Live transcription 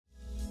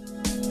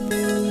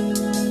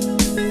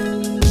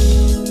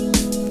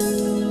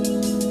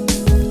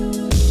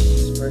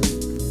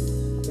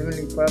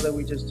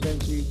Father, we just turn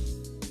to you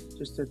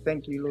just to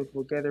thank you, Lord,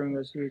 for gathering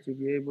us here to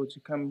be able to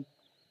come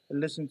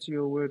and listen to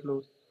your word,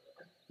 Lord.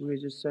 We are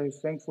just so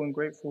thankful and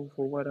grateful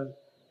for what a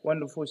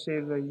wonderful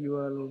Savior you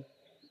are, Lord,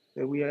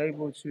 that we are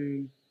able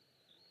to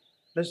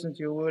listen to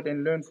your word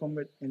and learn from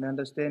it and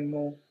understand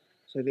more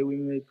so that we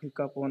may pick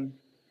up on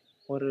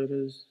what it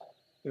is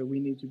that we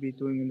need to be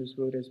doing in this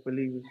world as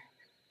believers.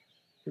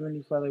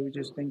 Heavenly Father, we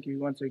just thank you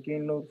once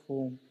again, Lord,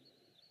 for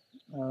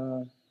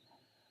uh,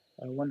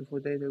 a wonderful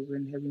day that we've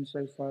been having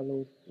so far,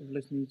 Lord, of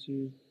listening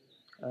to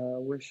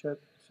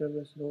worship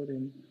service, Lord,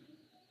 and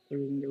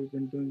everything that we've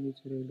been doing here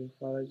today, Lord.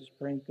 Father, I just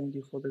pray and thank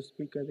you for the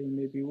speaker, that you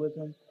may be with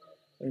him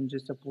and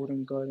just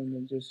supporting God and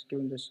then just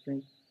giving the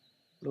strength,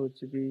 Lord,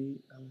 to be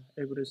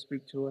able to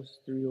speak to us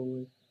through your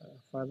word.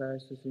 Father, I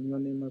ask this in your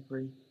name I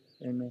pray.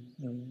 Amen.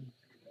 Amen.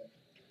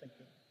 Thank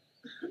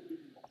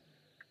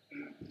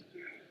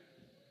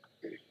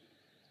you.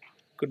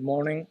 Good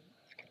morning.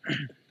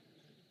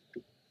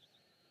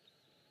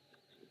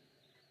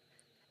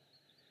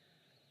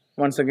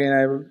 Once again,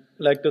 I would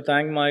like to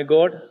thank my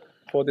God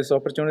for this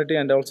opportunity,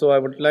 and also I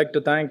would like to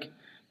thank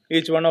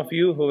each one of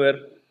you who were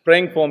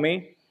praying for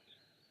me.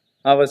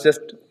 I was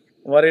just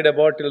worried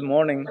about till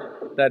morning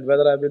that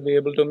whether I will be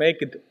able to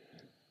make it,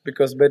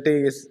 because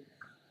Betty is,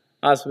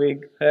 as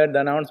we heard the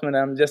announcement,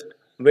 I'm just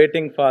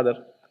waiting father.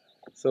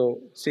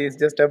 So she is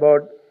just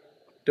about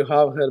to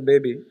have her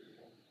baby.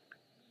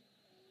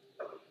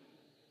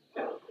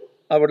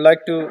 I would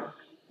like to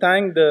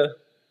thank the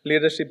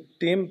leadership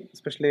team,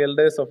 especially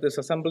elders of this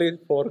assembly,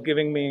 for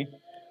giving me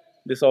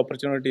this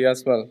opportunity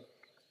as well.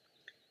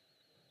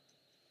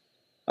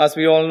 As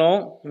we all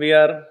know,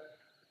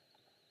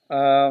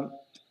 uh,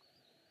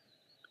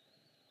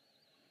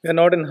 we are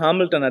not in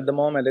Hamilton at the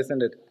moment,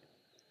 isn't it?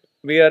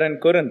 We are in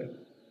Corinth.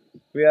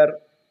 We are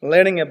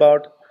learning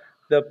about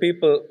the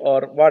people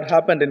or what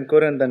happened in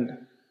Corinth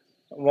and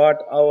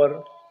what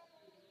our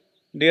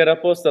dear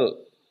apostle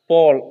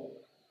Paul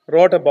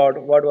wrote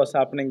about what was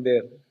happening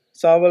there.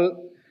 So I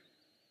will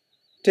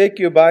take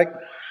you back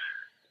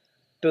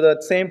to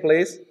that same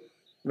place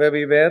where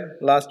we were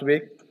last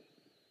week.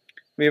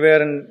 We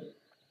were in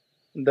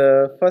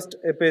the first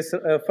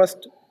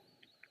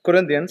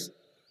Corinthians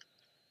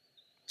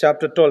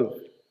chapter 12.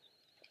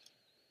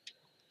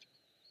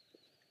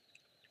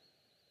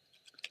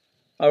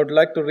 I would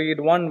like to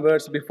read one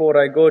verse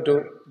before I go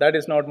to. That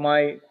is not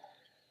my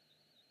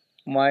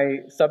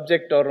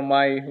subject or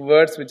my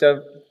words which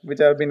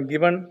have been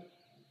given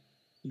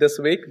this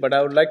week, but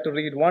I would like to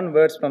read one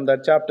verse from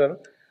that chapter,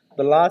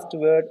 the last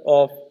word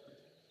of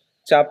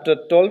chapter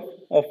 12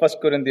 of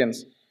First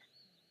Corinthians.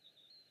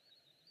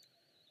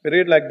 We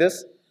read like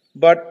this: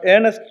 "But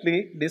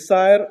earnestly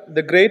desire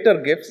the greater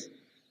gifts,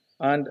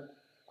 and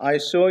I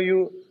show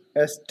you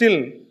a still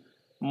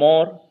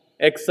more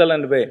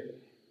excellent way."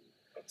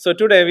 So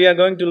today we are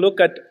going to look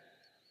at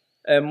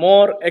a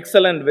more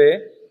excellent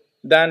way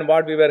than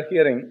what we were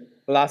hearing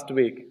last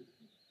week.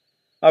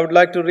 I would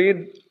like to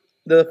read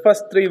the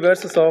first three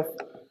verses of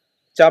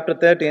chapter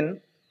 13,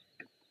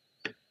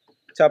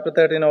 chapter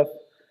 13 of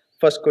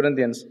First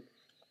Corinthians.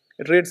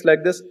 It reads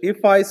like this: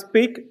 "If I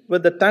speak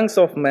with the tongues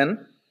of men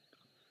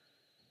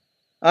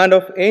and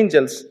of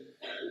angels,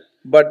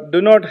 but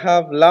do not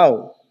have love,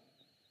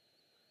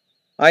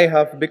 I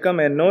have become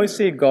a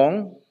noisy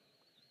gong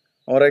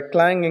or a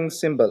clanging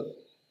cymbal.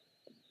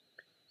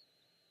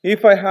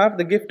 If I have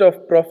the gift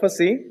of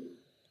prophecy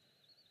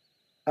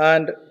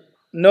and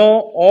know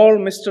all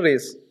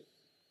mysteries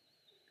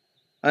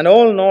and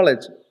all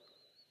knowledge,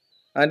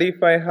 and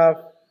if I have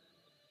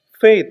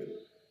faith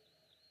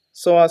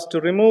so as to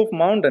remove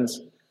mountains,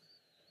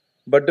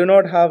 but do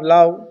not have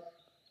love,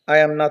 I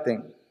am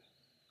nothing.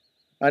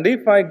 And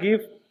if I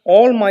give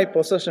all my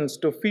possessions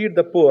to feed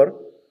the poor,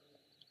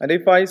 and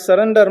if I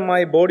surrender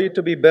my body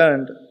to be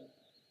burned,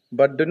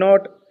 but do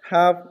not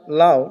have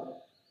love,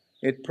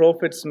 it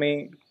profits me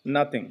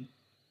nothing."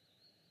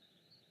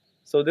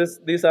 So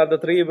these are the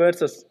three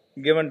verses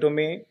given to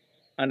me,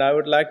 and I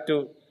would like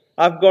to.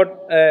 I've got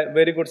a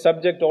very good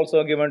subject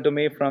also given to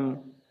me from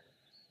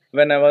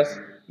when I was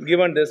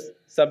given this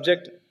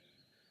subject.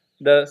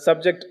 The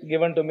subject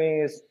given to me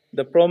is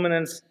the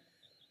prominence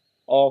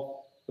of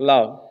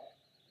love.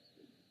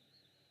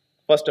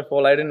 First of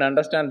all, I didn't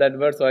understand that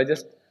word, so I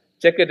just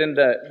check it in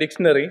the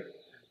dictionary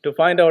to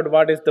find out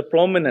what is the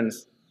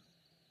prominence.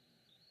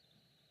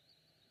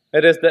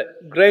 It is the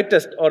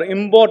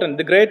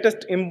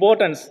greatest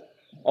importance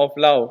of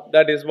love.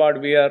 That is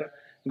what we are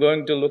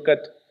going to look at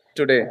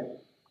today.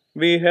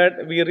 We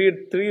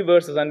read three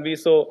verses and we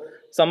saw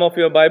some of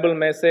your Bible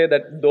may say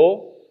that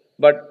though,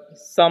 but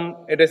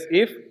some it is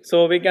if.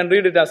 So we can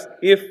read it as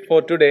if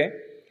for today.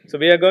 So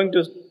we are going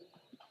to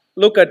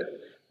look at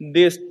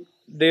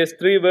these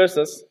three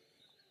verses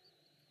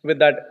with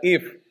that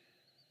if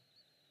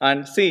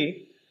and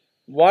see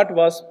what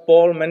was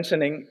Paul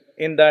mentioning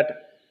in that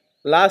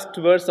last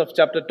verse of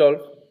chapter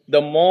 12,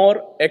 the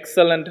more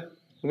excellent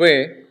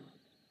way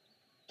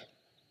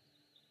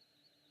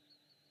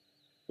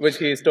which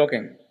he is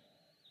talking.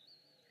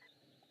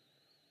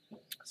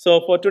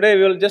 So for today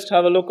we will just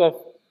have a look of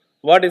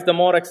what is the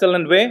more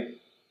excellent way,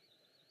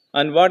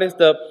 and what is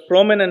the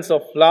prominence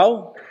of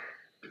love,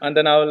 and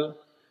then I will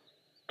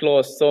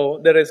close. So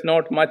there is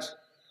not much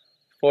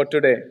for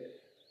today.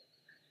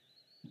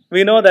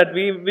 We know that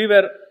we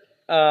were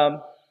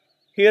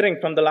hearing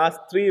from the last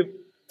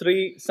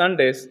three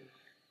Sundays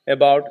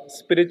about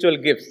spiritual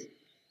gifts,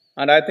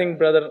 and I think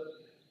Brother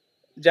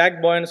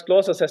Jack Boyens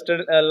closed us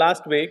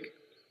last week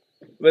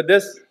with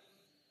this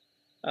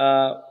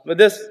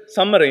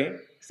summary,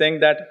 saying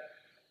that,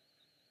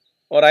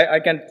 or I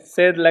can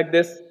say it like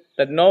this,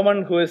 that no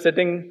one who is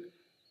sitting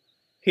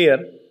here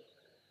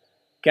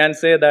can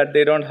say that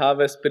they don't have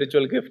a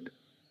spiritual gift,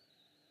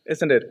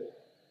 isn't it?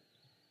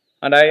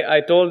 And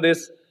I told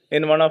this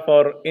in one of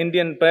our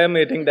Indian prayer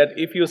meeting, that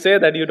if you say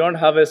that you don't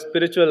have a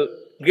spiritual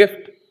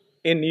gift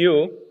in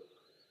you,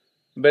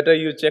 better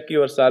you check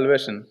your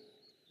salvation.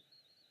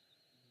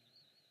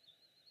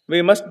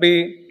 We must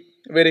be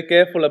very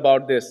careful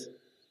about this.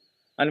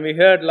 And we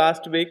heard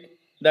last week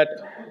that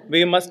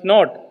we must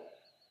not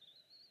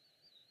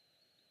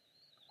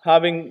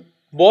having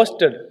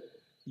boasted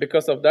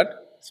because of that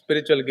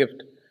spiritual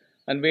gift.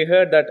 And we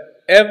heard that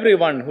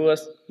everyone who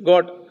has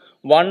got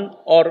one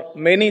or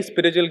many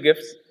spiritual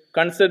gifts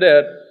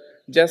considered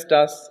just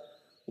as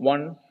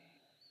one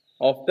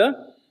of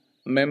the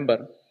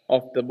member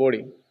of the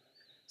body.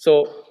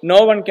 So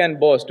no one can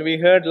boast. We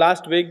heard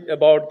last week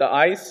about the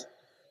eyes.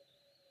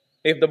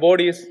 If the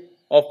body is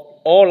of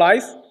all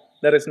eyes,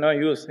 there is no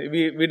use.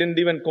 We didn't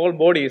even call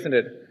body, isn't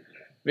it?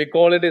 We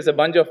call it as a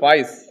bunch of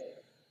eyes.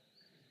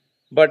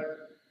 But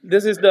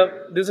this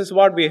is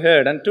what we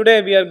heard. And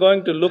today we are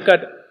going to look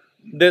at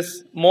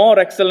this more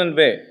excellent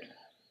way.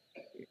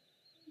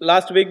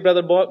 Last week,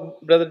 Brother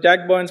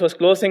Jack Boyens was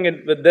closing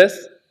it with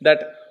this,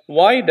 that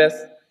why does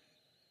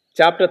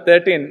chapter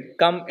 13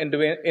 come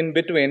in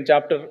between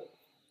chapter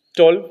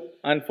 12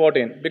 and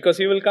 14? Because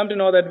you will come to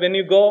know that when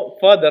you go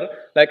further,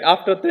 like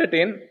after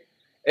 13,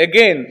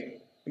 again,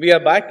 we are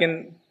back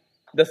in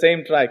the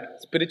same track,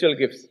 spiritual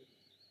gifts.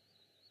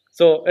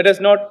 So it has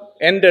not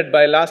ended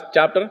by last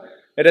chapter.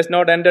 It has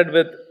not ended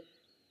with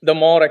the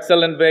more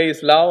excellent way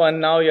is love, and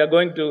now you are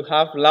going to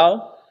have love.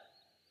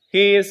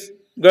 He is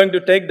going to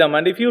take them.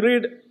 And if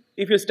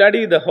you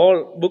study the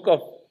whole book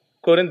of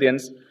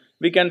Corinthians,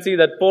 we can see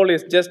that Paul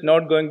is just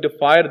not going to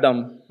fire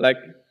them, like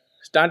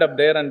stand up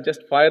there and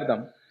just fire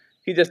them.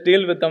 He just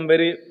deals with them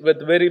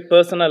with very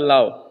personal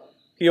love.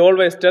 He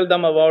always tells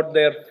them about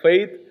their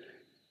faith,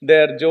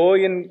 their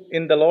joy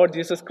in the Lord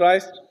Jesus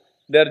Christ,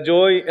 their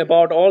joy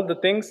about all the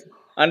things.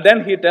 And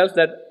then he tells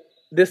that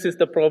this is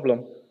the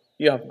problem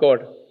you have got,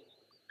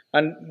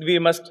 and we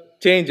must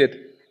change it.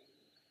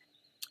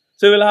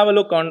 So we'll have a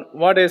look on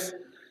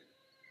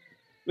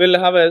we'll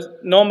have a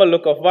normal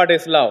look of what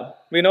is love.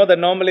 We know that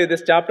normally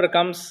this chapter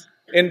comes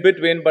in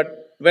between,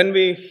 but when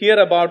we hear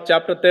about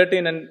chapter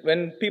 13 and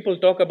when people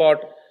talk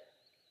about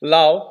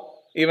love,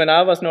 even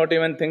I was not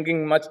even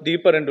thinking much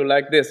deeper into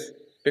like this,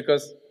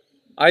 because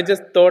I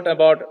just thought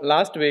about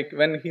last week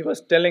when he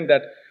was telling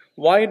that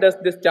why does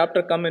this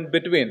chapter come in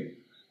between?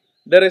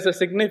 There is a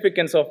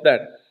significance of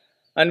that.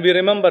 And we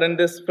remember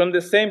from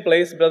this same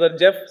place, Brother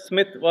Jeff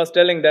Smith was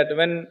telling that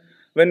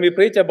when we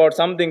preach about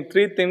something,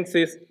 three things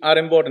are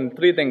important.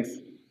 Three things.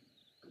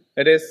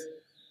 It is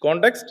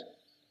context,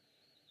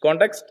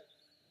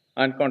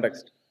 and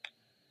context.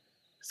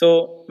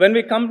 So when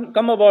we come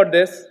about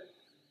this,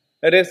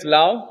 it is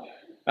love.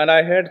 And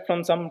I heard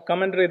from some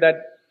commentary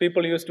that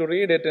people used to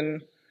read it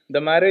in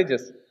the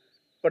marriages.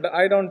 But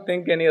I don't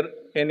think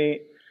any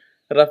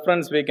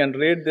reference we can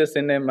read this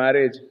in a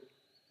marriage.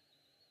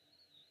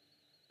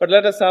 But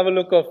let us have a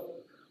look of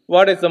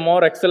what is the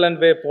more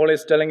excellent way Paul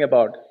is telling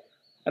about.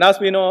 And as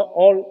we know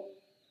all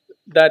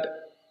that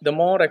the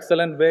more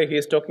excellent way he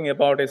is talking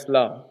about is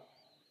love.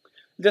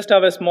 Just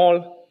have a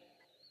small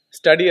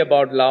study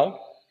about love.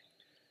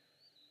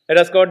 It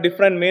has got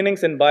different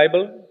meanings in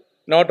Bible,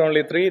 not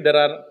only three.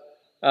 There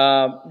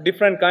are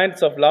different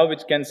kinds of love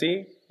which can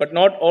see, but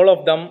not all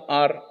of them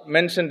are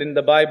mentioned in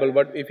the Bible.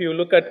 But if you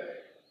look at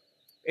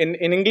in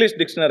English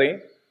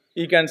dictionary,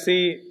 you can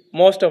see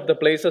most of the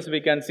places we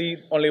can see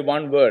only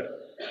one word.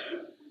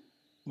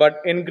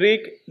 But in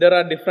Greek, there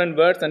are different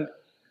words, and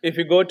if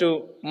you go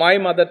to my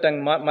mother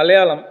tongue,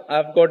 Malayalam,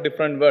 I've got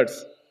different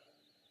words.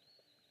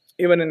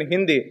 Even in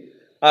Hindi,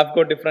 I've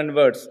got different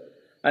words.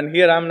 And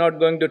here I'm not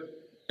going to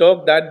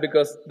talk that,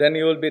 because then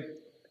you will be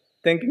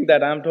thinking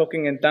that I'm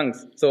talking in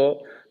tongues.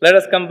 So let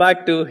us come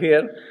back to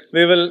here.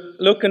 We will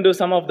look into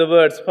some of the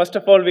words. First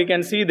of all, we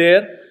can see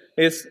there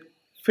is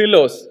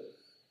philos.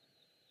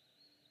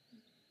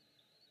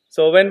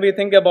 So when we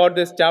think about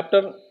this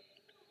chapter,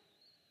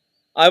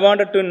 I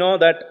wanted to know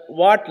that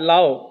what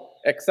love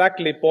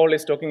exactly Paul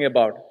is talking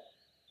about.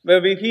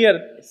 Where we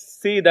here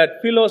see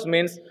that philos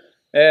means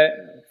a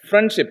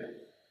friendship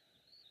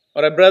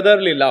or a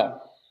brotherly love.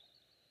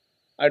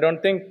 I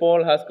don't think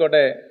Paul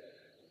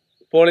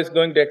is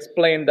going to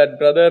explain that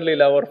brotherly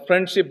love or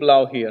friendship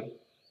love here.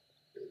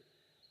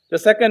 The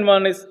second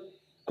one is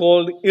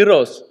called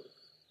eros,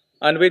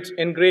 and which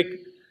in Greek,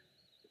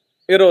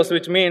 eros,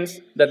 which means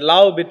that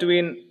love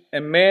between a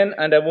man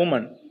and a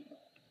woman.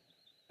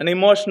 an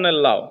emotional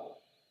love.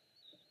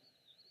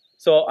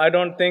 So I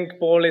don't think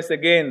Paul is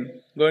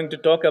again going to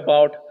talk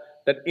about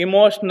that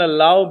emotional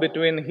love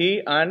between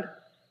he and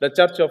the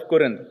church of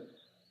Corinth.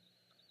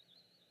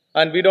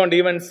 And we don't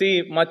even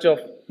see much of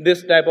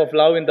this type of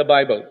love in the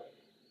Bible.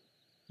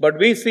 But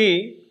we see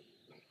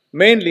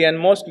mainly and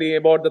mostly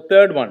about the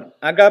third one,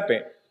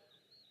 agape,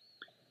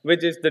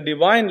 which is the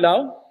divine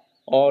love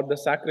or the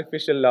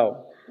sacrificial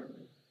love.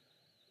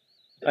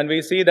 And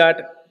we see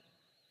that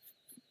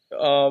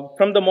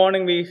from the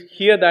morning we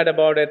hear that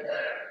about it,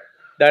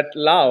 that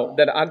love,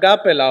 that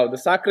agape love, the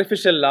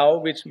sacrificial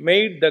love which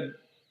made the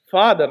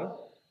Father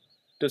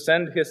to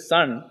send his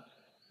Son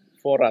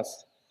for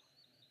us.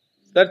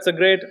 That's a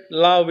great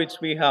love which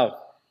we have.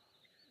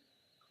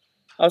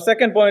 Our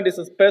second point is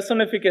a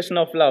personification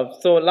of love.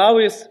 So love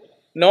is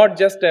not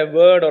just a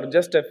word or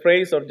just a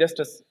phrase or just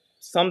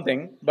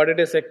something, but it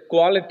is a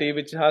quality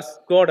which has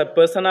got a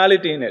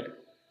personality in it.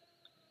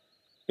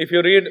 If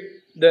you read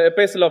the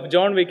epistle of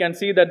John, we can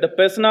see that the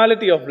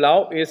personality of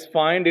love is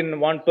found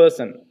in one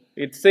person.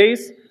 It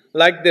says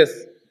like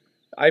this.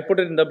 I put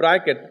it in the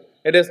bracket.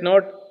 It is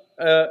not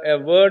a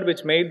word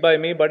which made by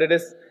me, but it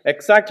is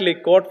exactly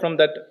quote from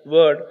that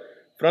word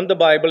from the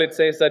Bible. It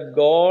says that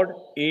God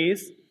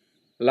is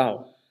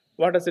love.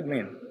 What does it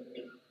mean?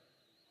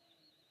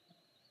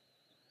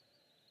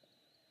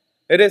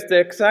 It is the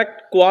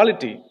exact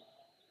quality,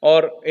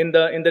 or in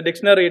the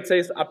dictionary it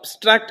says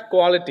abstract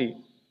quality.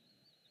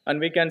 And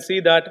we can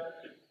see that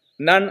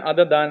none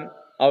other than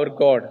our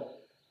God.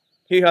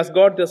 He has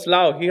got this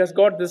love. He has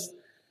got this.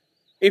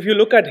 If you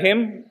look at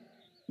him,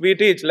 we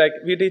teach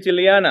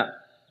Ileana.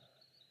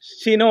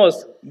 She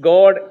knows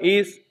God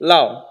is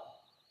love.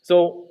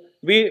 So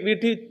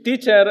we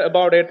teach her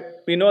about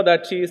it. We know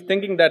that she is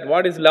thinking that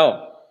what is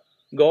love?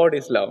 God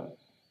is love.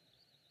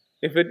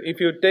 If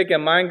you take a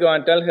mango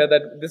and tell her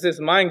that this is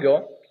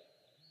mango,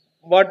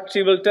 what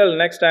she will tell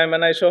next time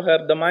when I show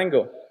her the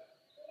mango?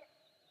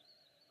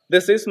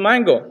 This is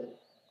mango.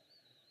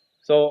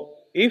 So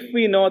if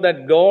we know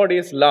that God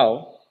is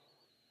love,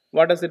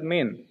 what does it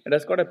mean? It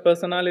has got a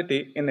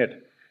personality in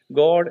it.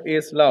 God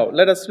is love.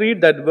 Let us read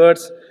that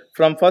verse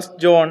from 1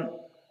 John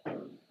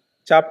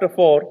chapter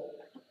 4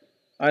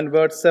 and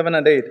verse 7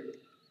 and 8.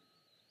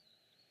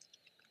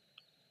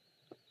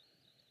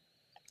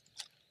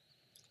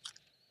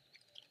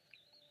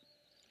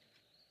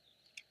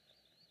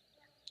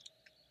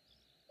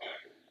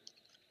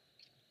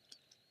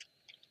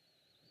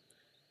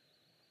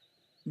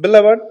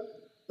 Beloved,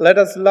 let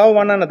us love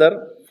one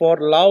another, for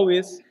love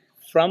is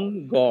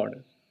from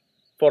God.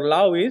 For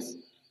love is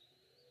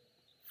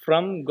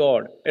from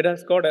God. It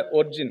has got an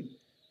origin.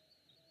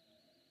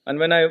 And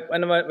when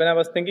I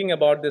was thinking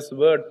about this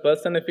word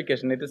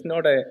personification, it is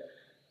not a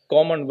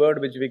common word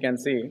which we can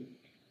see.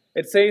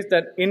 It says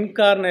that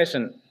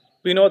incarnation.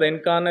 We know the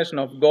incarnation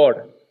of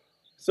God.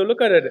 So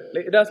look at it.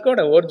 It has got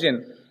an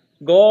origin.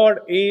 God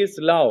is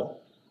love.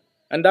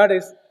 And that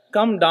is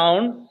come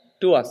down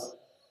to us.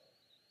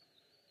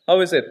 How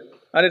is it?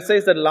 And it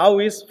says that love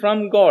is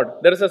from God.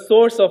 There is a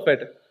source of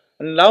it.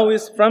 And love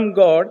is from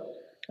God.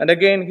 And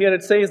again, here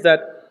it says that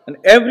and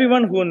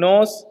everyone who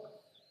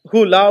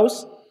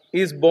loves,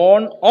 is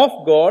born of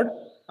God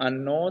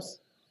and knows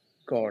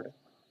God.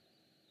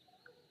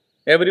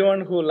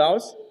 Everyone who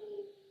loves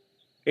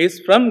is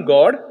from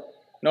God.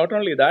 Not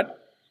only that,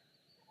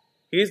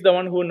 he is the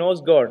one who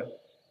knows God.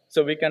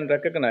 So we can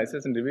recognize,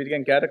 isn't it? We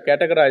can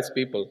categorize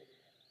people.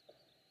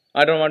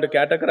 I don't want to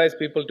categorize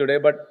people today,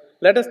 but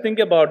let us think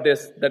about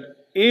this, that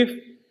if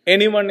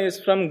anyone is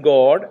from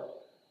God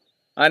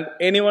and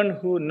anyone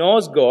who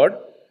knows God,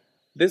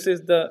 this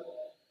is the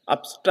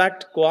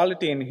abstract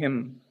quality in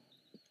him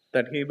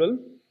that he will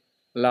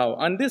love.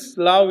 And this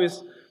love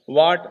is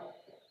what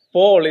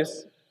Paul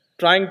is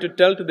trying to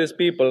tell to these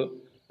people,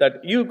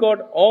 that you got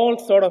all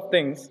sort of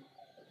things,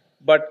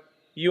 but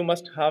you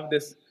must have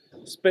this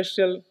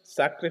special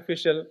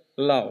sacrificial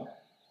love.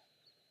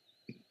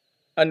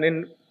 And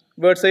in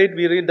verse 8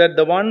 we read that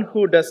the one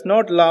who does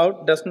not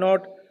love does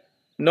not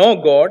know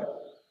God,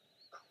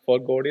 for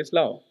God is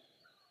love.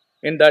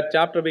 In that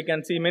chapter we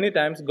can see many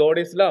times God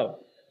is love.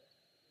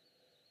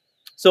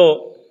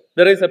 So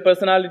there is a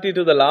personality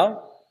to the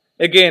love.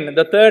 Again,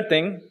 the third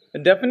thing, the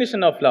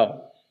definition of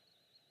love.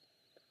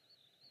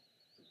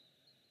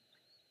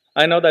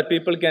 I know that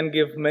people can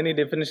give many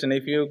definitions.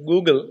 If you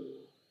Google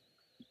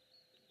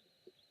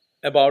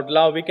about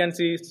love, we can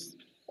see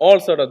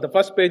all sort of. The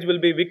first page will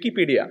be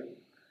Wikipedia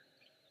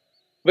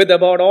with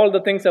about all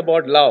the things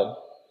about love.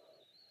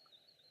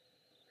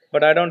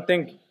 But I don't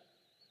think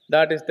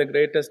that is the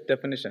greatest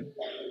definition.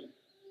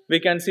 We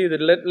can see that.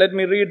 Let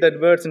me read that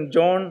verse in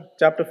John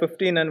chapter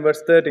 15 and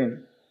verse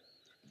 13.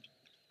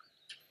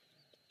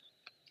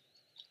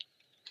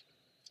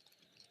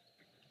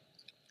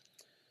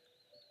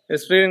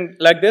 It's reading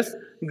like this: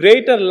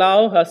 greater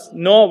love has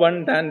no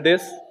one than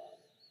this,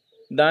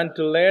 than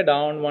to lay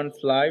down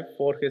one's life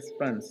for his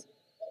friends.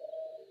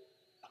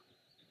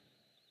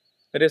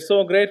 It is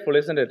so grateful,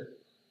 isn't it?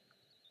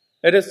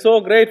 It is so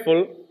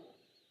grateful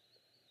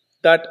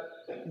that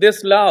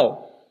this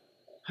love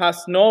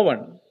has no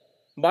one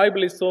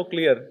Bible is so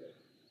clear.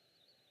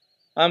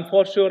 I'm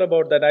for sure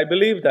about that. I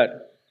believe that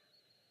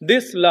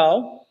this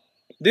love,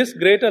 this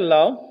greater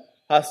love,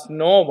 has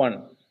no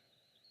one.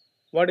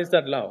 What is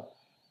that love?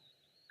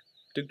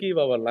 To give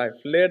our life,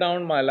 lay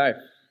down my life.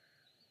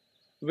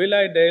 Will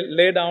I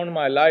lay down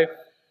my life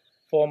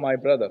for my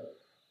brother?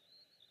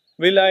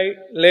 Will I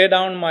lay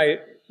down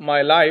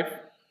my life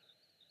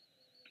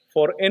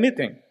for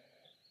anything?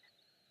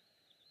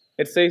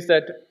 It says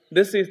that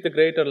this is the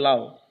greater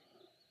love.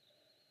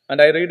 And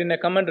I read in a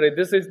commentary,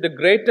 this is the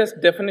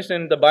greatest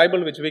definition in the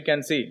Bible which we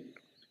can see.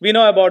 We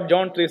know about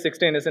John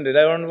 3:16, isn't it?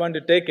 I don't want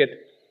to take it.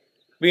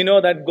 We know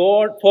that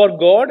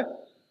God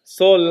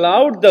so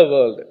loved the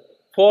world.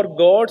 For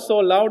God so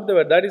loved the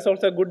world. That is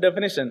also a good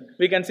definition.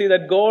 We can see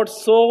that God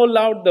so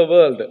loved the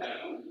world.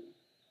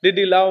 Did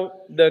he love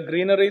the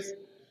greeneries?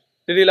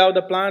 Did he love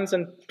the plants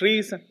and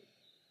trees?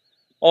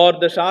 Or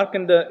the shark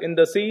in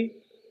the sea?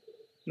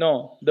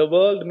 No. The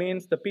world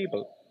means the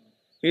people.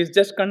 He is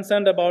just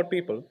concerned about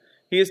people.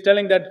 He is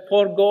telling that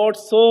for God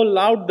so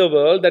loved the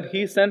world that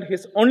he sent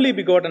his only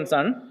begotten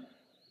Son.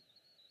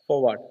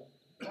 For what?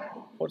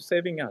 For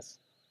saving us.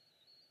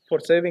 For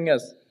saving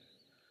us.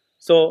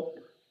 So,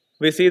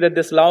 we see that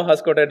this love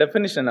has got a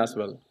definition as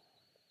well.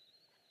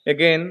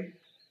 Again,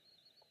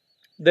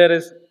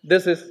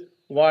 this is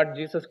what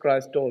Jesus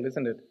Christ told,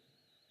 isn't it?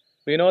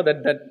 We know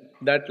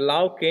that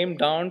love came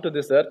down to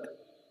this earth,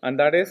 and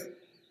that is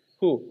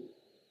who?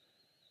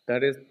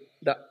 That is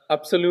the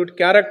absolute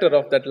character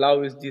of that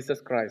love is Jesus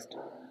Christ.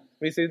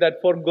 We see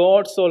that for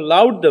God so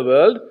loved the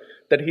world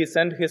that he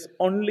sent his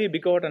only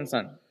begotten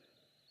Son.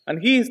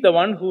 And he is the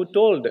one who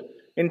told.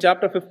 In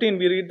chapter 15,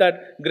 we read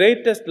that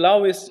greatest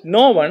love is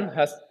no one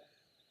has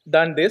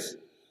done this,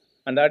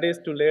 and that is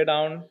to lay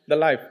down the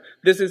life.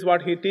 This is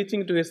what he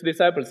teaching to his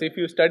disciples. If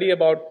you study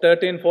about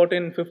 13,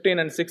 14, 15,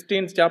 and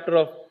 16th chapter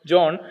of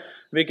John,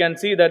 we can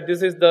see that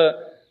this is the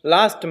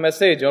last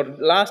message or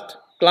last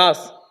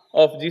class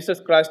of Jesus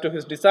Christ to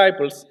his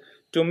disciples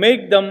to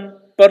make them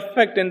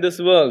perfect in this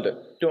world,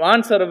 to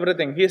answer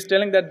everything. He is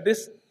telling that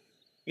this,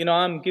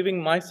 I'm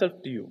giving myself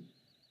to you.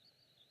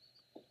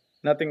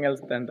 Nothing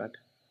else than that.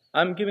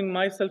 I'm giving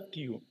myself to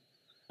you.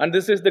 And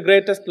this is the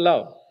greatest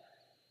love.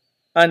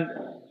 And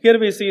here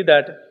we see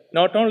that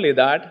not only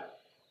that,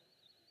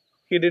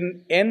 he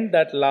didn't end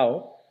that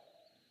love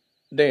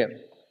there.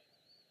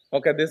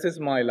 Okay, this is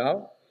my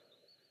love.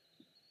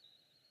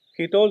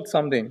 He told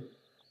something.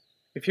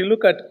 If you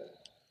look at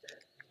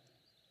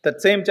that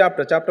same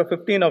chapter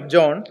 15 of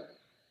John,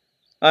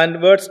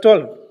 and verse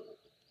 12,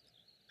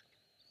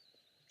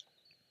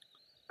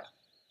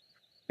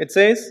 it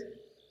says,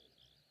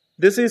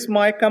 "This is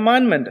my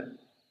commandment,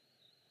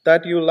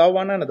 that you love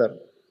one another,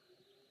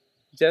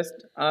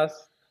 just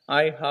as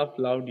I have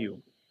loved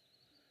you."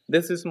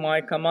 This is my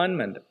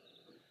commandment.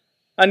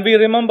 And we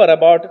remember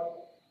about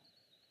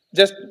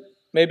just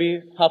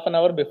maybe half an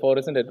hour before,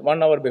 isn't it?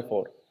 1 hour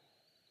before.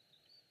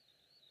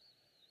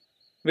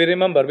 We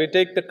remember, we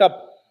take the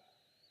cup,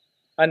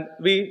 and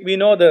we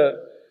know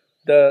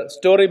the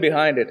story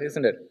behind it,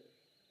 isn't it?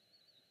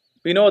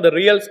 We know the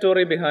real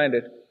story behind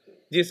it.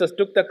 Jesus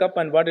took the cup,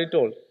 and what he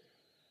told?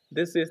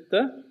 This is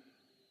the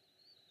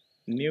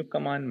new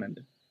commandment.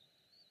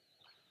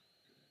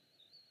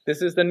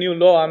 This is the new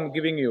law I'm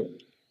giving you.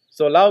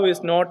 So love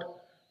is not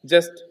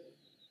just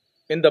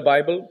in the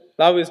Bible.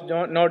 Love is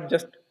not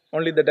just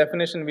only the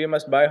definition, we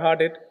must by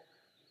heart it.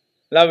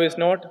 Love is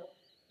not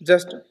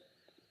just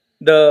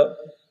the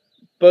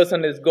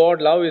person is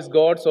God. Love is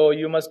God, so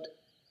you must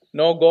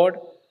know God.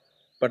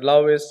 But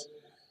love is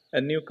a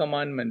new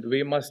commandment.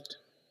 We must.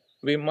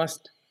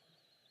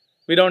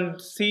 We don't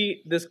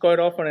see this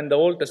quite often in the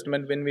Old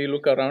Testament when we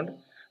look around.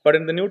 But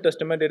in the New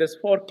Testament, it is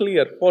for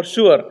clear, for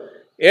sure.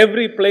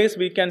 Every place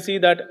we can see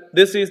that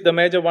this is the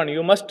major one.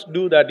 You must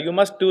do that. You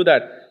must do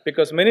that.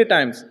 Because many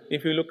times,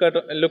 if you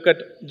look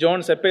at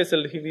John's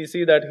epistle, we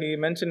see that he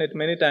mentioned it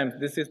many times.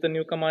 This is the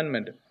new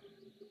commandment.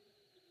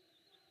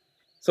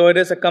 So it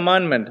is a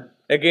commandment.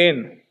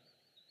 Again,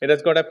 it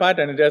has got a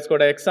pattern. It has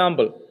got an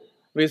example.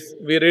 We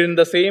read in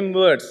the same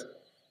words.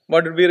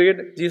 What did we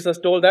read? Jesus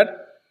told that,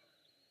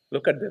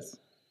 look at this.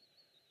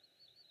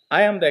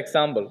 I am the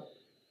example.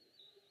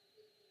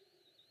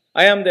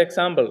 I am the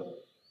example.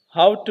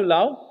 How to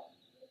love?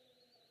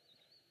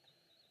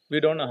 We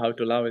don't know how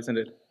to love, isn't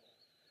it?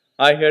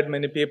 I heard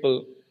many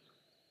people,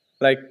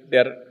 like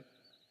their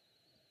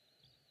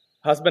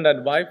husband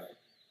and wife,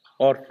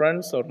 or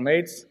friends or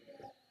mates,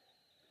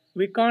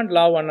 we can't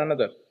love one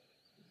another.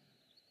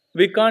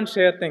 We can't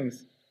share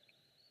things.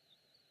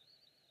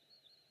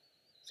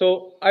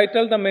 So I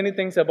tell them many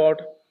things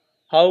about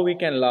how we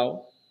can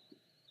love.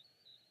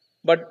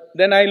 But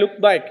then I look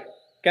back.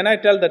 Can I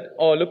tell that,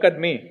 oh, look at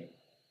me?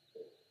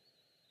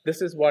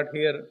 This is what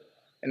here,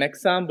 an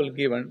example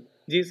given.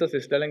 Jesus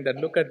is telling that,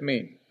 look at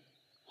me.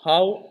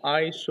 How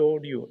I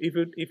showed you. If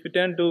you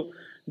turn to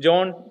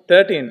John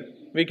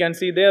 13, we can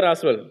see there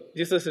as well.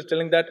 Jesus is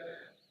telling that,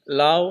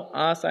 love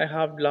as I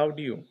have loved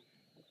you.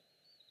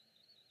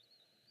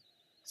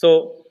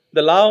 So,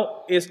 the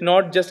law is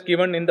not just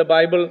given in the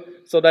Bible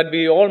so that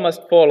we all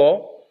must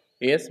follow.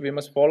 Yes, we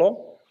must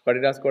follow, but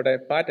it has got a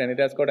pattern, it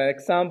has got an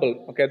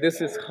example. Okay,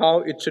 this is how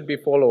it should be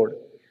followed.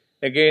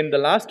 Again, the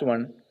last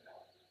one,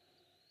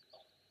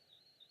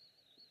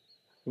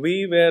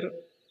 we were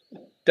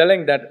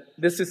telling that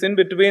this is in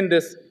between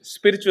this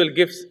spiritual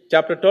gifts.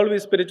 Chapter 12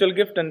 is spiritual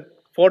gift and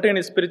 14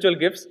 is spiritual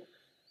gifts.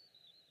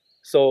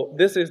 So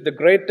this is the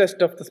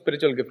greatest of the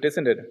spiritual gift,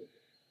 isn't it?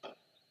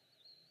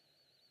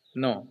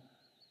 No,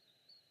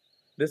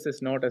 this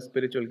is not a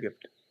spiritual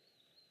gift.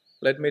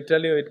 Let me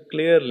tell you it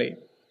clearly.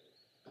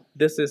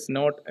 This is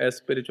not a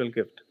spiritual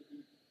gift.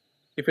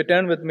 If you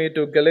turn with me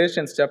to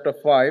Galatians chapter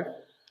 5,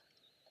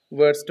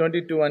 verse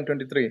 22 and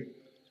 23.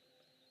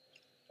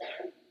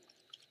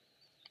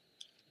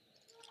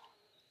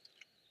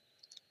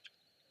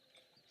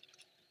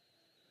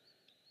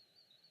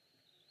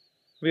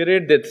 We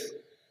read this.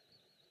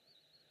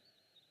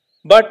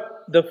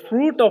 But the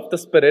fruit of the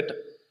Spirit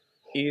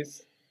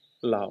is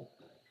love.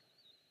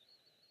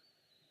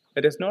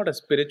 It is not a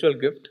spiritual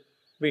gift.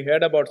 We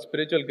heard about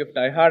spiritual gift.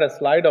 I had a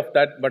slide of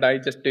that, but I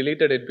just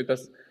deleted it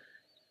because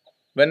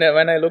when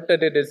I looked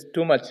at it, it's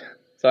too much.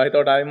 So I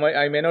thought I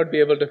may not be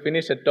able to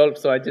finish at 12,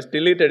 so I just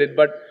deleted it.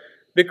 But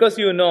because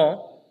we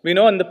know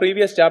in the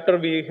previous chapter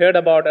we heard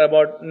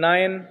about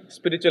 9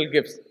 spiritual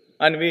gifts.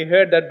 And we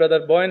heard that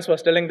Brother Boyens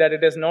was telling that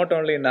it is not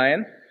only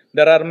 9,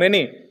 there are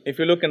many. If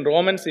you look in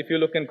Romans, if you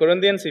look in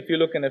Corinthians, if you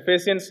look in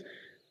Ephesians,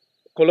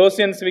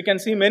 Colossians, we can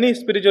see many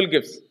spiritual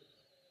gifts.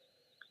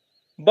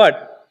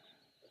 But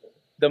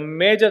the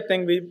major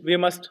thing we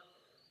must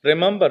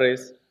remember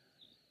is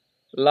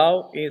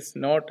love is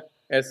not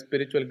a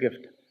spiritual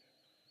gift.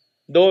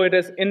 Though it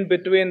is in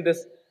between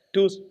these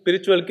 2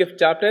 spiritual gift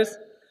chapters,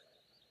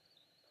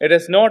 it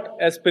is not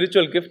a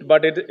spiritual gift,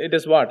 but it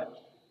is what?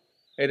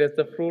 It is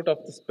the fruit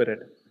of the Spirit.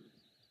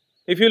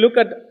 If you look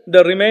at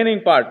the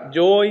remaining part,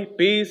 joy,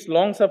 peace,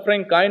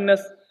 long-suffering,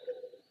 kindness,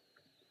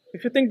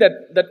 if you think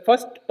that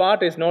first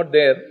part is not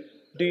there,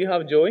 do you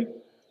have joy?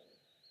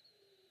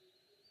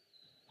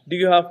 Do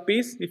you have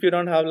peace if you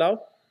don't have love?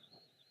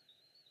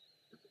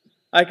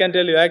 I can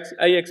tell you,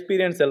 I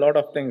experience a lot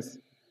of things.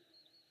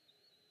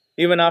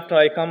 Even after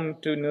I come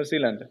to New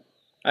Zealand,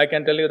 I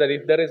can tell you that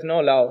if there is no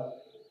love,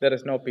 there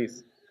is no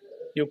peace.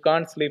 You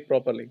can't sleep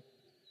properly.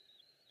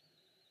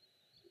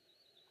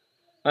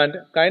 And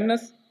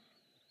kindness,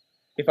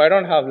 if I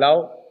don't have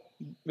love,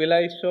 will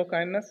I show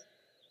kindness?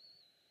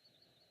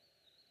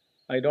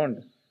 I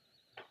don't.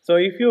 So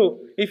if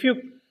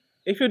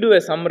you do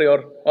a summary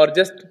or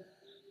just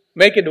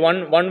make it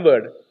one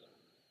word,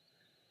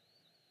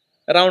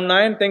 around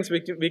 9 things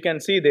we can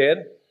see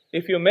there.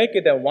 If you make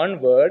it a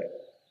one word,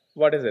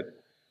 what is it?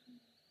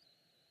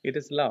 It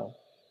is love.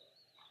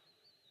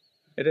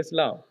 It is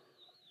love.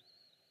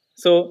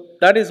 So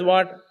that is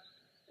what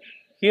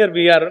here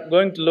we are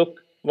going to look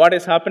what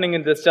is happening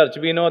in this church.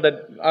 We know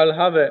that I'll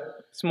have a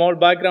small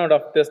background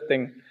of this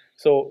thing.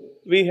 So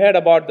we heard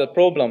about the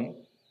problem.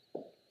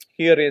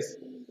 Here is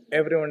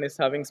everyone is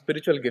having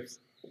spiritual gifts.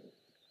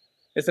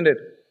 Isn't it?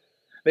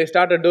 They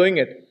started doing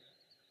it.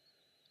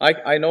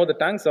 I know the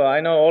tongues, so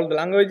I know all the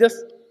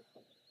languages.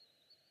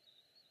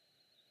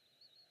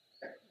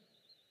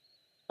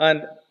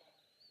 And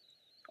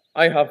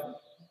I have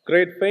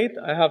great faith.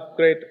 I have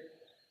great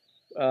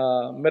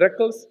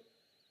miracles.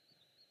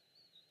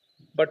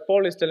 But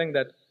Paul is telling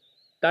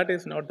that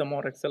is not the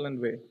more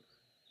excellent way.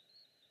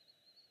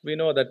 We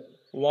know that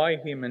why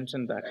he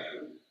mentioned that.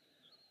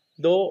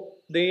 Though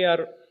they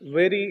are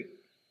very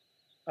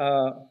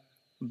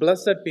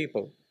blessed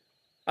people,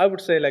 I would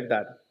say like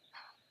that.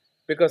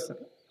 Because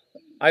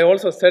I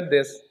also said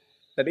this,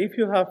 that if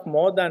you have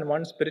more than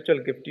one spiritual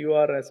gift, you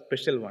are a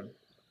special one.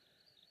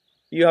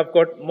 You have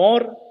got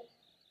more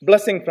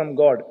blessing from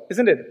God,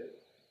 isn't it?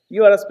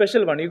 You are a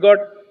special one. You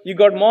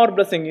got more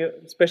blessing.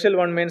 Special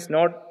one means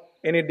not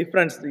any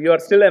difference. You are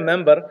still a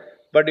member,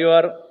 but you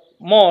are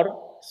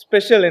more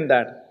special in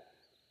that.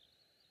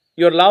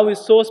 Your love is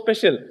so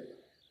special.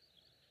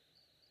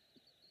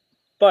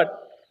 But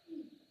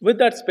with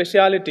that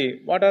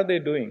speciality, what are they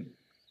doing?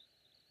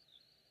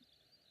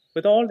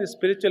 With all the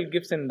spiritual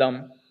gifts in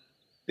them,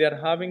 they are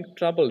having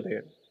trouble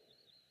there.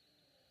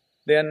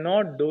 They are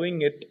not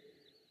doing it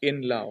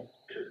in love.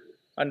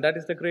 And that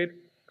is the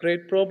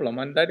great problem.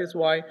 And that is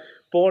why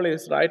Paul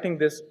is writing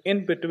this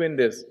in between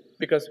this.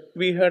 Because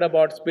we heard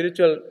about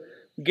spiritual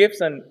gifts,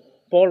 and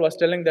Paul was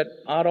telling that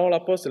are all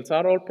apostles,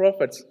 are all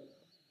prophets,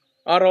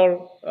 are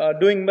all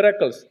doing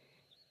miracles.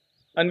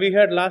 And we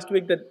heard last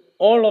week that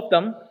all of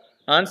them,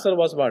 answer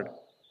was what?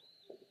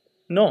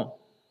 No.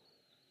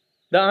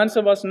 The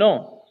answer was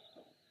no.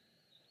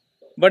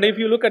 But if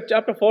you look at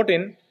chapter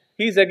 14,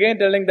 he is again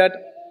telling that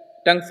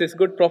tongues is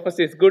good,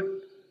 prophecy is good.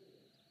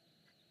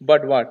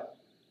 But what?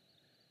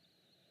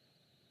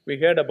 We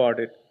heard about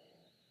it.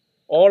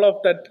 All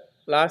of that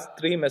last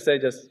 3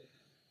 messages,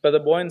 Brother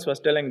Boyens was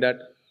telling that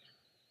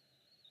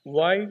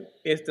why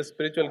is the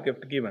spiritual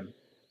gift given?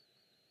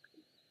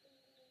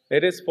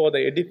 It is for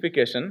the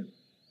edification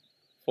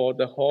for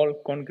the whole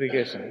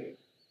congregation.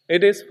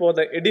 It is for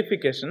the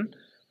edification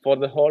for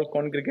the whole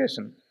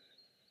congregation.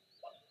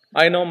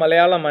 I know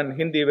Malayalam and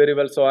Hindi very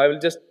well, so I will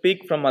just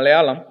speak from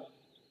Malayalam.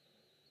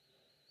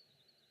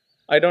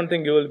 I don't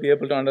think you will be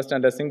able to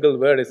understand a single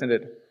word, isn't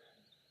it?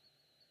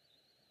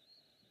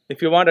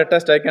 If you want a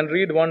test, I can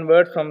read one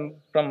word from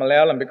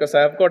Malayalam because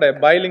I have got a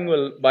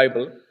bilingual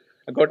Bible.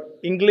 I got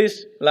English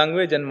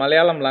language and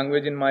Malayalam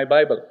language in my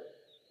Bible.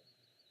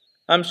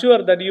 I'm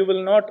sure that you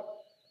will not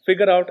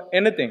figure out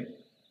anything.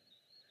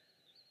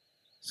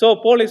 So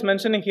Paul is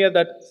mentioning here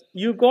that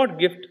you got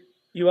gift,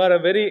 you are a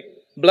very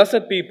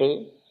blessed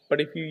people,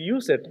 but if you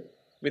use it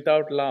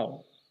without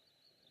love,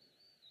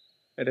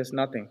 it is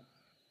nothing.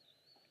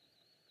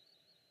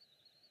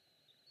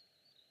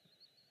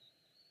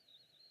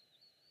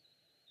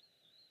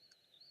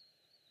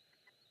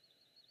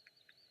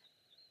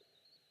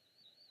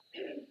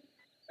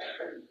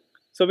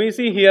 So we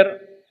see here,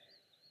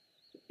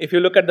 if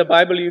you look at the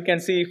Bible, you can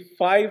see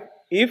 5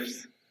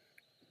 ifs.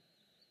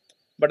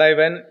 But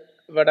when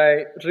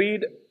I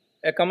read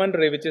a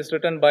commentary which is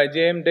written by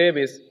J.M.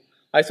 Davis,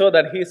 I saw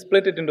that he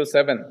split it into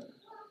 7.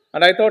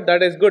 And I thought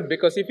that is good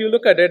because if you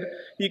look at it,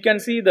 you can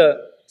see the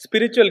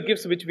spiritual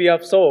gifts which we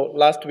have saw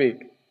last week.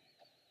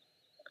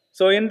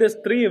 So in these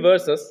 3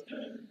 verses,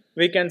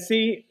 we can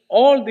see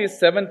all these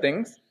 7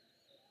 things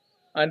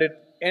and it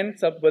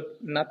ends up with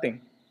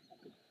nothing.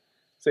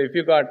 So if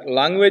you got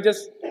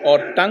languages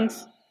or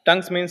tongues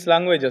means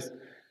languages.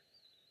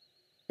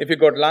 If you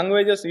got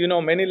languages, you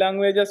know many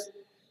languages.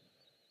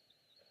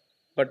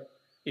 But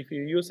if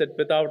you use it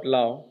without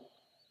love,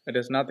 it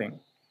is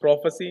nothing.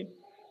 Prophecy,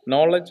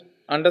 knowledge,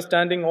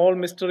 understanding all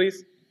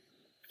mysteries,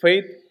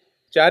 faith,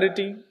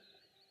 charity,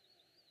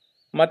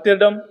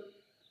 martyrdom,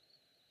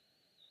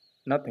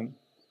 nothing.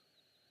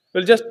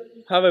 We'll just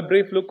have a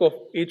brief look of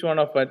each one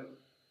of it.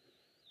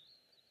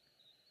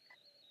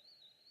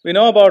 We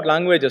know about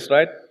languages,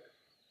 right?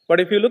 But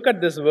if you look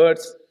at these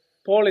words,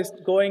 Paul is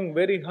going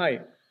very high.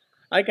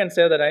 I can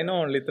say that I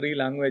know only 3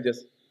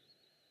 languages.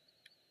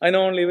 I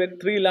know only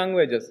 3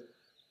 languages.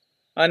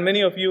 And many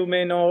of you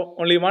may know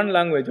only 1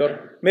 language,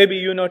 or maybe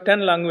you know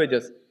 10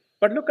 languages.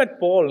 But look at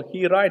Paul.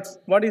 He writes,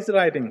 what is he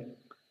writing?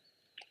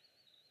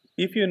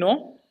 If you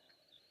know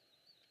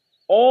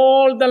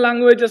all the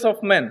languages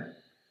of men,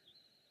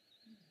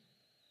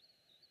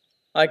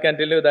 I can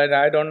tell you that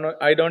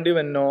I don't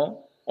even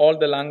know all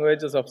the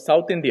languages of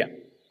South India.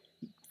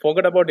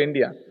 Forget about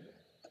India.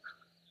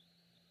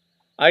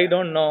 I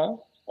don't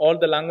know all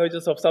the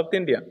languages of South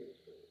India.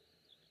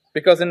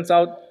 Because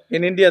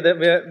in India,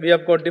 we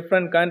have got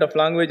different kind of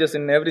languages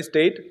in every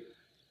state.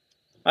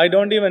 I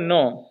don't even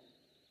know.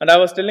 And I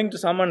was telling to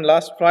someone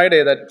last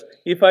Friday that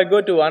if I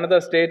go to another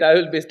state, I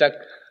will be stuck.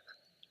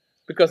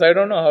 Because I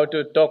don't know how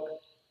to talk.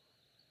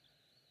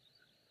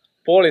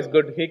 Paul is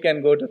good. He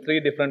can go to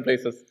 3 different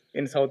places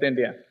in South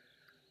India.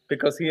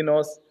 Because he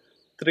knows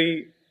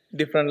 3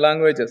 different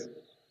languages.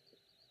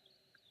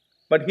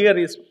 But here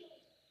is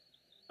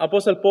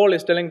Apostle Paul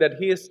is telling that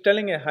he is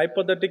telling a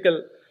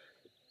hypothetical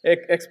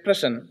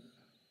expression.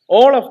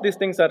 All of these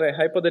things are a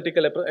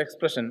hypothetical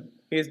expression.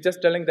 He is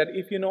just telling that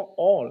if you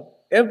know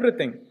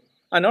everything,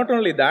 and not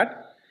only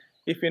that,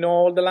 if you know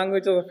all the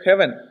languages of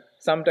heaven.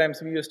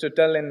 Sometimes we used to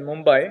tell in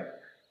Mumbai,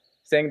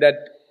 saying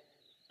that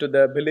to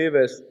the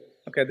believers,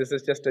 okay, this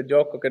is just a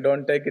joke, okay,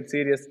 don't take it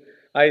serious.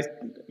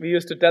 We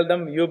used to tell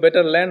them, you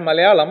better learn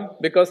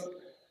Malayalam because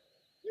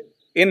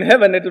in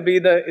heaven it will be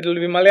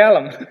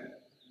Malayalam.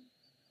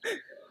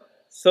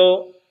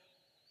 So,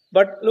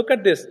 but look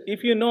at this.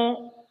 If you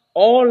know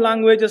all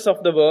languages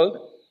of the world,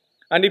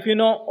 and if you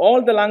know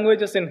all the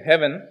languages in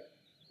heaven,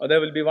 or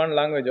there will be 1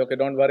 language, okay,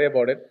 don't worry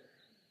about it.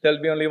 There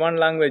will be only 1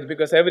 language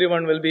because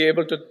everyone will be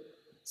able to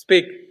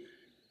speak.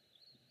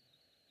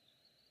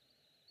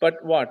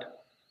 But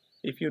what?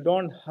 If you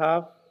don't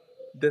have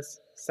this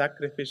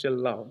sacrificial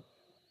love,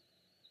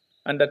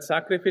 and that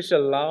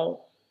sacrificial love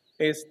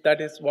that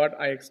is what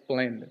I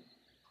explained.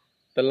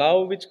 The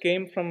love which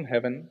came from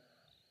heaven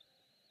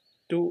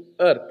to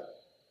earth.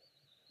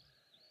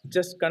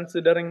 Just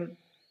considering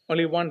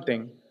only one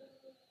thing.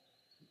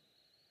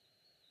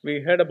 We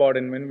heard about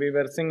it when we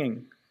were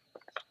singing.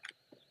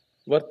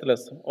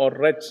 Worthless or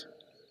wretch.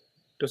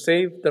 To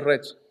save the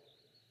wretch.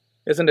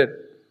 Isn't it?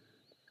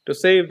 To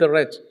save the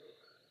wretch.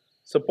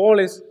 So Paul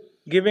is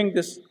giving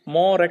this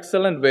more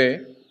excellent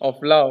way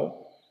of love.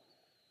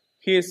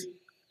 He is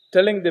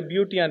telling the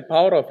beauty and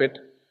power of it.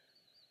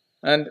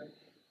 And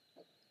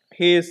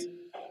he is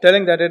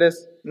telling that it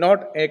is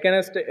not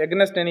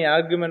against any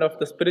argument of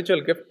the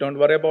spiritual gift. Don't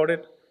worry about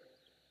it.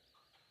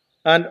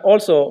 And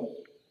also,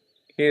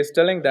 he is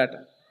telling that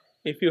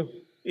if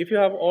you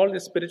have all the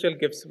spiritual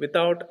gifts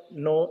without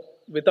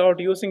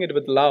using it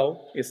with love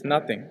is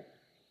nothing.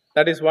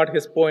 That is what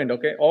his point.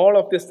 Okay, all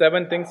of these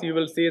 7 things you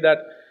will see that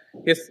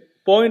his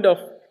point of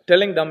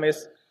telling them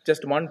is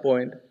just one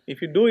point.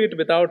 If you do it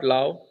without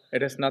love,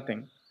 it is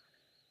nothing.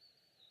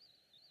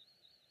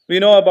 We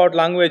know about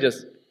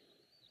languages.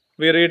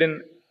 We read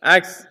in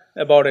Acts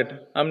about it.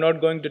 I'm not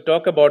going to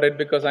talk about it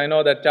because I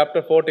know that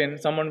chapter 14,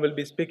 someone will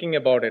be speaking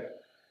about it.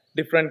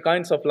 Different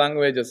kinds of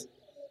languages.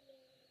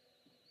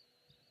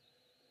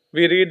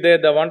 We read there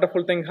the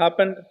wonderful thing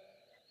happened.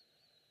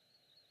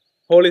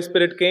 Holy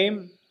Spirit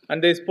came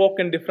and they spoke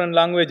in different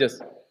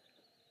languages.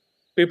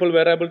 People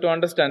were able to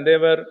understand. They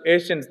were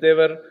Asians, they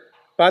were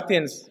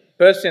Parthians,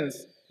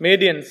 Persians,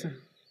 Medians.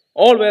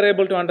 All were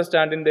able to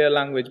understand in their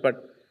language. But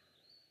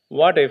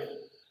what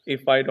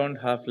if I don't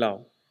have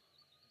love?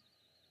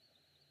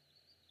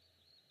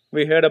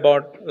 We heard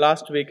about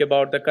last week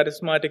about the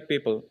charismatic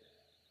people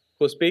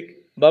who speak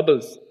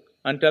bubbles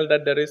and tell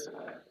that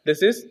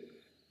this is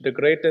the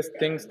greatest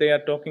things they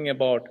are talking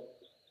about.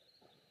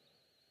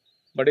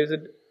 But is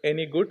it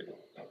any good?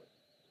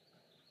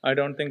 I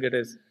don't think it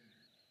is.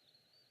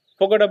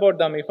 Forget about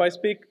them. If I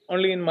speak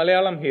only in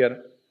Malayalam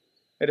here,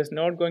 it is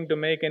not going to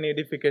make any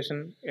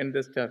edification in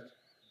this church.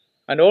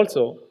 And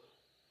also,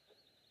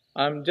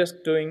 I'm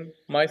just doing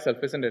myself,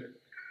 isn't it?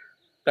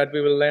 That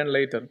we will learn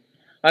later.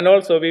 And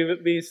also,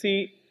 we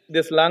see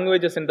these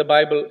languages in the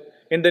Bible,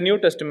 in the New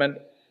Testament,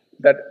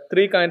 that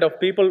three kind of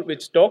people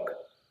which talk.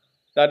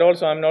 That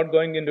also I'm not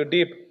going into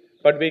deep,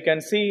 but we can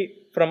see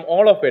from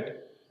all of it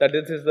that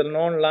this is the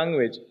known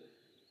language.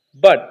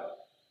 But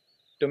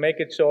to make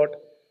it short,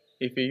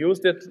 if you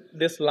use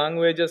these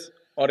languages,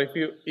 or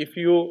if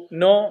you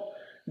know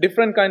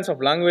different kinds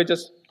of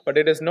languages, but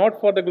it is not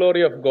for the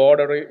glory of God,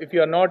 or if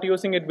you are not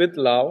using it with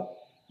love,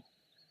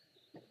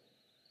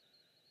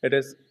 it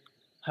is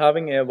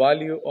having a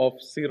value of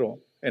 0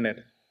 in it.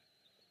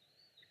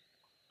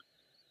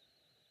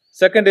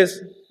 Second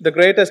is the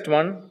greatest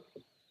one,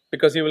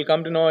 because you will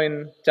come to know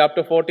in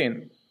chapter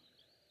 14.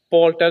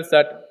 Paul tells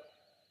that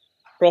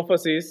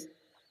prophecies,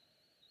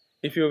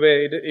 if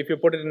you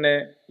put it in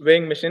a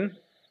weighing machine,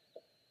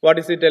 what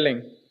is he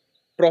telling?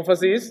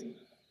 Prophecy is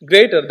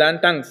greater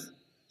than tongues.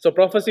 So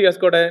prophecy has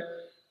got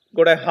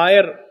a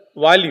higher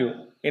value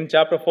in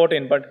chapter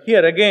 14. But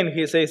here again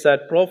he says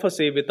that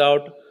prophecy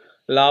without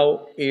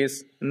love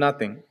is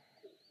nothing.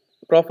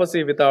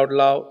 Prophecy without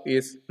love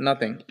is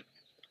nothing.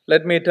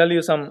 Let me tell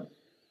you some.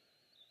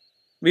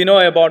 We know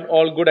about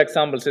all good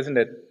examples, isn't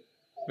it?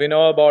 We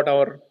know about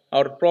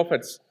our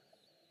prophets.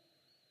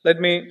 Let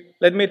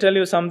me tell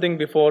you something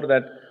before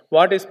that.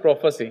 What is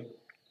prophecy?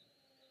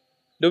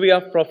 Do we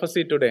have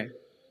prophecy today?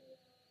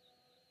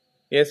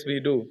 Yes, we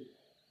do.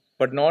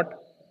 But not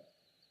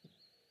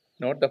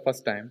the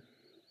first time.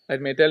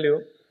 Let me tell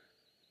you,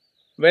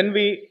 when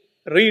we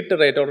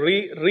reiterate or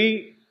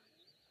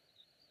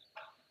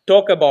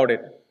talk about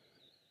it,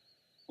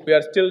 we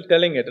are still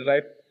telling it,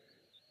 right?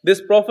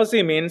 This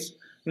prophecy means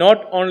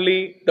not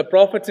only the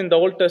prophets in the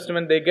Old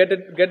Testament, they get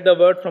the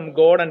word from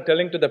God and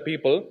telling to the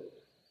people,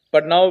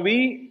 but now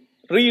we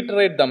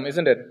reiterate them,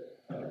 isn't it?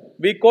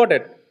 We quote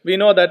it. We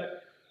know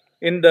that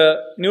in the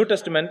New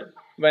Testament,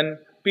 when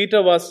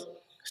Peter was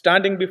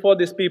standing before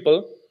these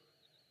people,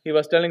 he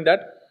was telling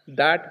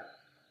that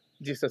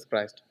Jesus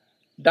Christ,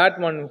 that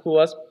one who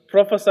was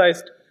prophesied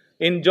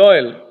in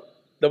Joel,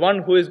 the one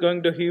who is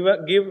going to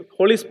give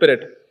Holy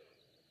Spirit,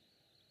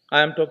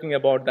 I am talking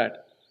about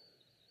that.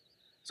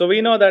 So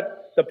we know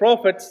that the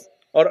prophets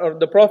or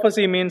the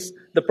prophecy means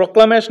the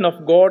proclamation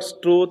of God's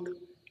truth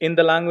in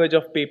the language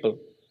of people.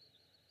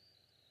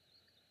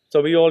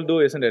 So we all do,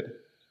 isn't it?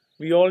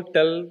 We all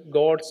tell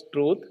God's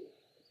truth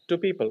to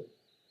people.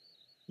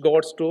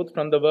 God's truth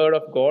from the word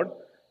of God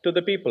to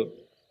the people.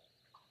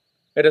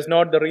 It is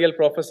not the real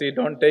prophecy.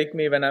 Don't take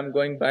me when I'm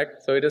going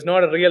back. So it is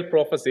not a real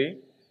prophecy,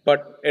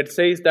 but it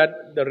says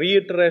that the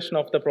reiteration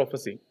of the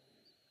prophecy.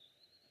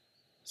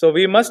 So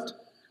we must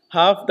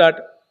have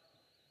that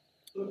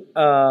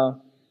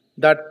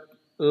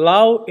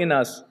love in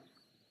us.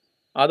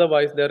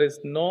 Otherwise, there is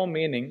no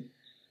meaning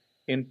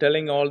in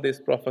telling all these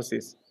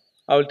prophecies.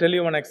 I will tell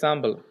you one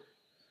example.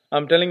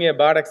 I'm telling you a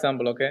bad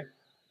example, okay?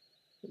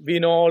 We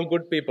know all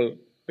good people.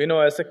 We know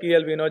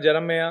Ezekiel, we know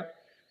Jeremiah,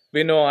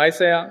 we know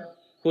Isaiah,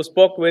 who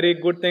spoke very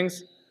good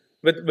things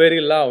with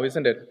very love,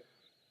 isn't it?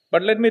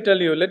 But let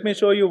me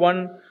show you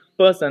one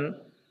person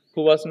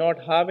who was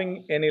not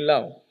having any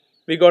love.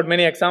 We got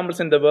many examples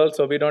in the world,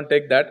 so we don't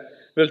take that.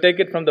 We'll take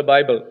it from the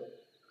Bible.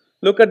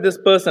 Look at this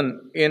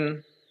person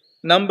in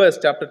Numbers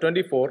chapter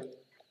 24,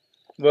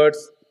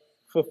 verse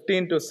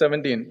 15 to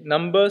 17.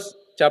 Numbers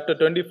chapter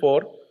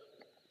 24,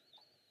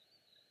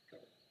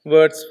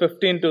 verse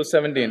 15 to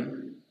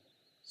 17.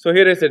 So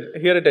here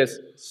it is.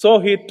 So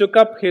he took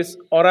up his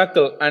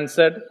oracle and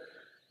said,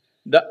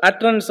 the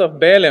utterance of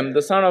Balaam,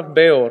 the son of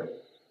Beor,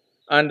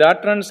 and the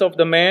utterance of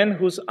the man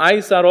whose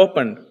eyes are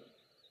opened,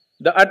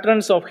 the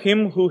utterance of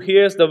him who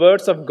hears the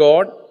words of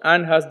God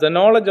and has the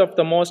knowledge of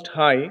the Most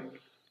High,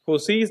 who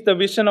sees the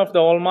vision of the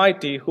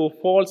Almighty, who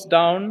falls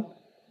down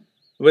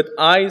with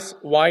eyes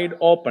wide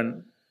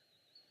open.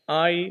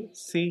 I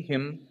see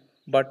him,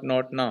 but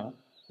not now.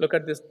 Look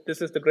at this.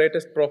 This is the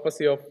greatest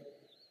prophecy of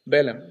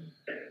Balaam.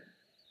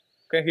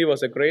 Okay, he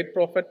was a great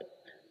prophet.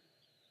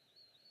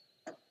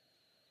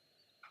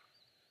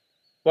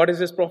 What is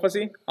this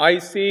prophecy? I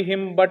see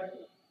him, but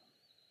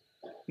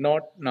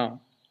not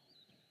now.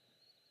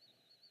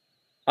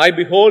 I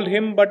behold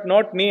him, but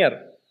not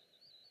near.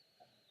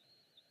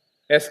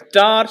 A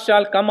star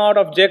shall come out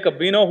of Jacob.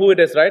 We know who it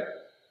is, right?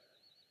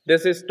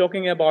 This is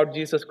talking about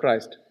Jesus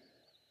Christ.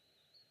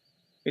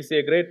 Is he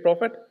a great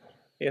prophet?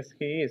 Yes,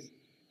 he is.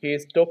 he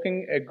is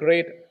talking a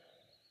great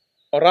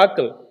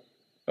oracle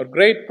or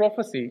great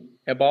prophecy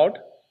about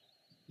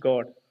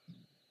God.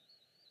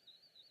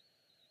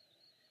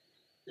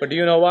 But do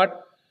you know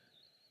what?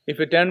 If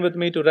you turn with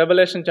me to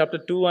Revelation chapter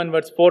 2 and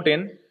verse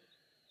 14,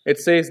 it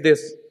says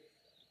this.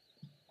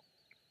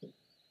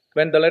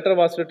 When the letter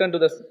was written to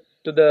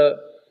the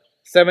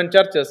seven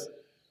churches,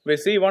 we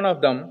see one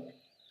of them.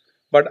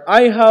 But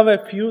I have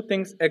a few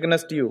things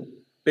against you,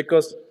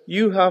 because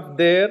you have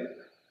there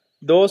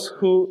those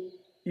who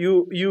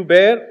you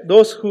bear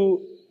those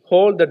who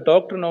hold the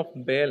doctrine of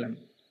Balaam.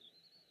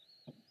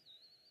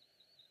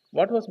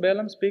 What was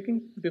Balaam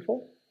speaking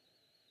before?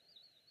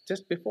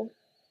 Just before?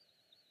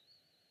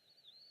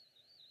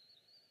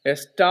 A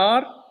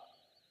star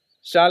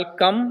shall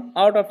come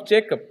out of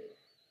Jacob.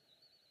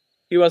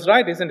 He was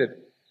right, isn't it?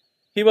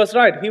 He was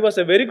right. He was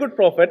a very good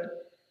prophet.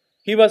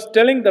 He was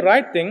telling the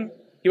right thing.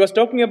 He was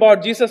talking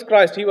about Jesus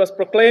Christ. He was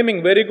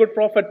proclaiming, very good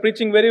prophet,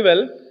 preaching very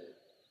well.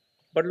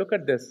 But look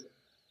at this.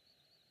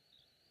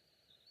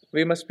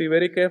 We must be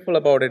very careful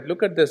about it.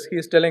 Look at this. He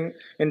is telling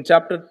in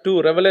chapter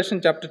 2, Revelation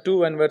chapter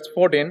 2 and verse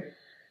 14,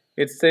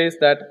 it says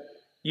that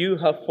you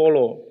have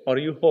followed or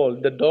you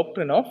hold the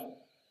doctrine of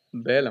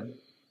Balaam.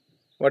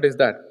 What is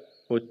that?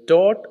 Who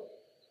taught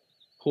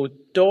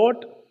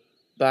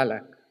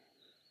Balak.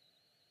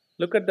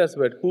 Look at this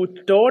word. Who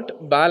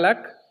taught Balak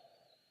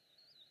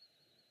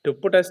to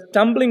put a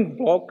stumbling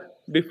block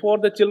before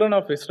the children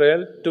of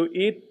Israel to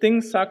eat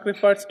things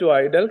sacrificed to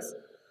idols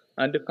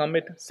and to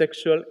commit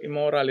sexual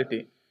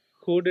immorality.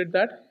 Who did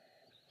that?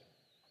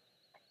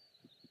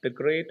 The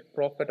great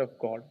prophet of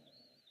God.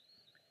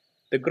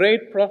 The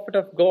great prophet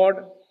of God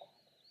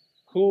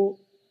who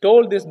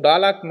told this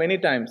Balak many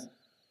times,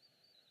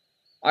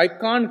 I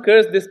can't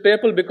curse this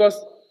people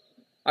because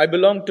I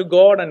belong to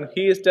God, and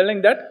he is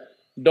telling that,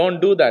 don't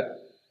do that.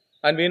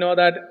 And we know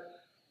that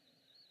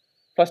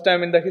first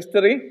time in the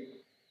history,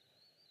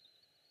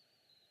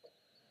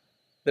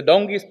 the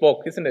donkey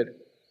spoke, isn't it?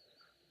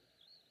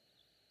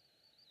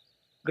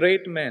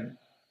 Great man.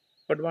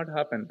 But what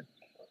happened?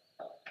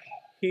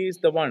 He is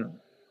the one.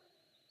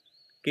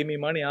 Give me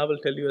money, I will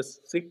tell you a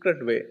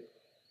secret way.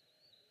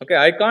 Okay,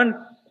 I can't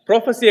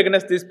prophesy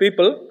against these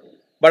people,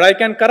 but I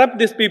can corrupt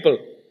these people.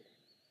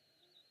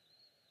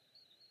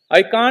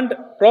 I can't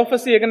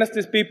prophesy against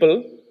these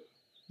people,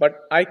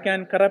 but I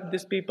can corrupt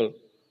these people.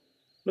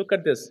 Look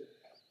at this.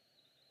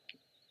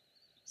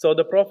 So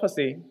the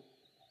prophecy,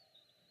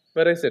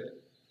 where is it?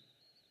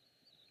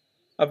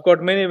 I've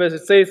got many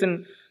verses. It says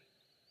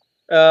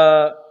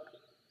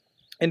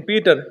in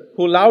Peter,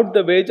 who loved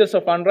the wages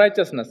of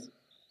unrighteousness.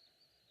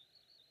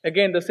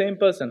 Again, the same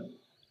person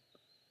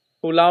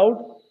who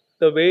loved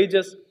the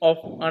wages of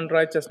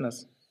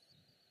unrighteousness.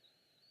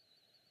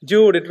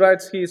 Jude, it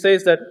writes, he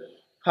says that,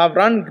 have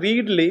run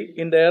greedily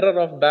in the error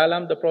of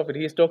Balaam the prophet.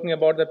 He is talking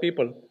about the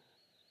people.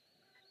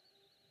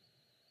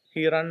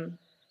 He ran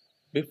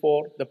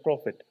before the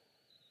prophet.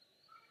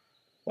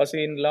 Was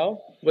he in love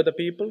with the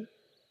people?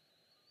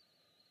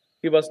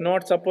 He was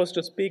not supposed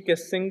to speak a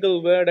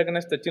single word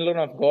against the children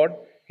of God.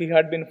 He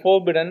had been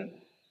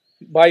forbidden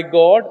by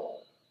God.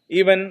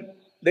 Even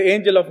the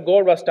angel of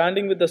God was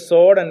standing with the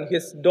sword, and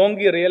his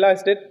donkey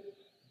realized it.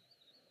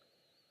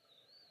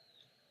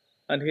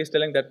 And he is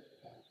telling that,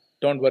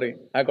 don't worry,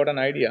 I got an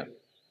idea.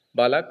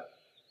 Balak,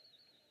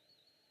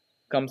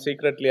 come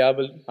secretly, I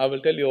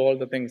will tell you all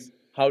the things,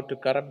 how to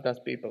corrupt those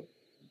people.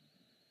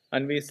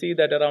 And we see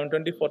that around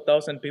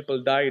 24,000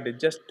 people died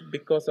just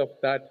because of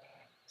that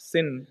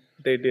sin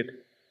they did.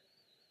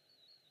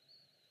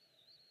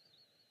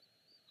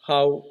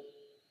 How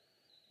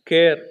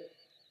care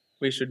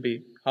we should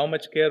be, how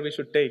much care we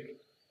should take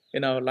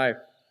in our life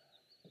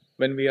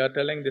when we are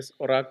telling this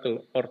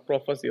oracle or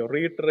prophecy or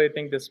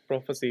reiterating this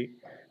prophecy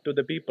to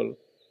the people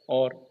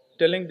or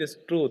telling this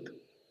truth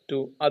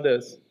to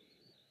others.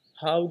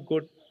 How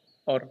good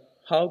or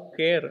how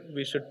care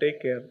we should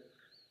take care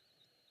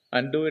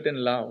and do it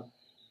in love.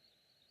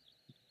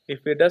 If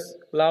we just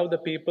love the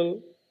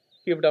people,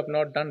 he would have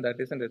not done that,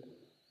 isn't it?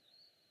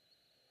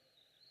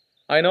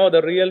 I know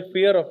the real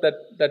fear of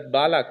that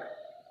Balak.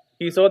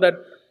 He saw that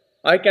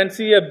I can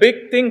see a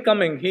big thing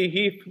coming.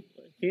 He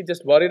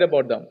just worried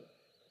about them.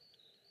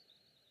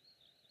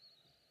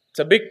 It's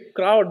a big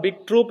crowd,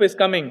 big troop is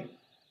coming.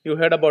 You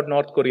heard about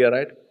North Korea,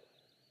 right?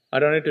 I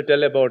don't need to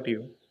tell about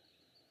you.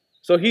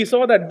 So he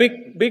saw that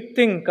big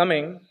thing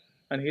coming,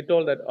 and he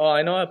told that, oh,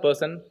 I know a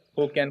person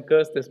who can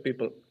curse these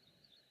people.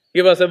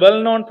 He was a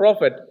well-known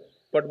prophet,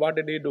 but what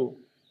did he do?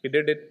 He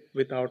did it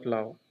without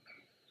love.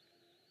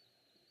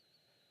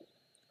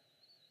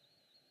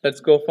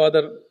 Let's go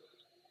further.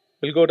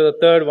 We'll go to the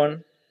third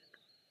one.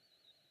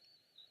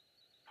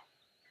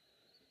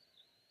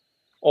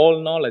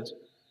 All knowledge.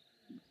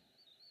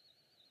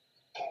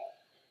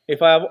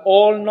 If I have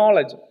all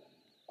knowledge,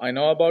 I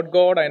know about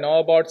God, I know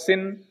about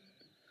sin,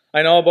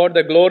 I know about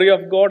the glory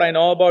of God, I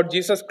know about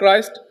Jesus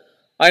Christ,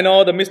 I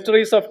know the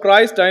mysteries of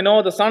Christ, I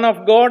know the Son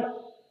of God,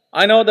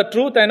 I know the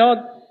truth, I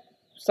know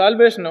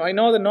salvation, I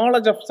know the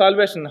knowledge of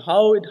salvation,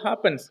 how it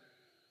happens.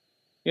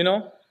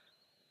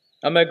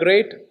 I'm a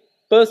great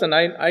person,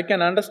 I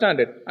can understand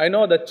it. I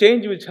know the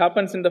change which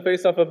happens in the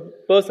face of a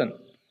person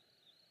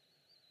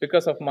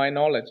because of my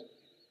knowledge.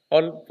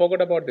 All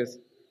forgot about this.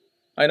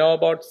 I know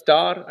about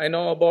star. I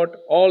know about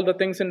all the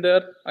things in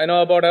there. I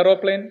know about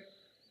aeroplane.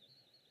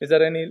 Is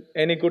there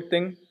any good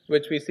thing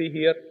which we see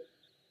here?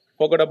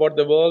 Forgot about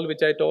the world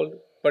which I told.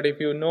 But if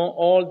you know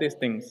all these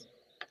things,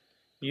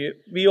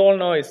 we all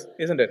know,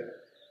 isn't it?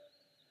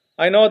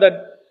 I know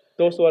that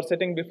those who are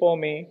sitting before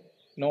me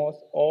knows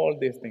all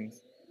these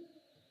things.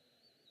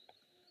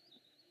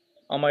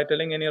 Am I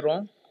telling any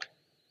wrong?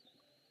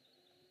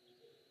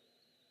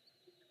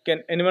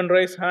 Can anyone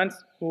raise hands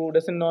who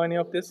doesn't know any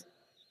of this?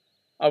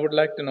 I would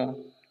like to know.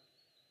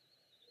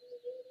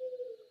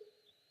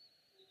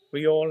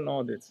 We all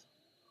know this.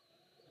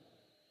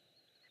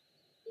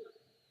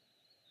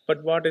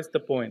 But what is the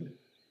point?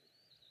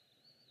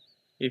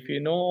 If you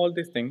know all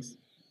these things,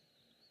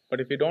 but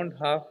if you don't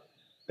have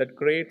that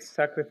great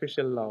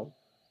sacrificial love,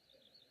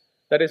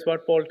 that is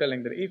what Paul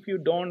telling that if you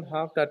don't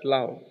have that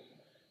love,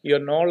 your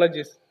knowledge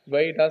is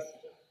weighed as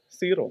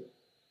zero,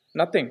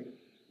 nothing.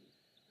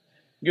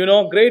 You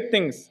know great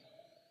things,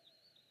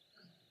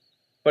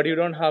 but you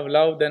don't have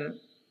love, then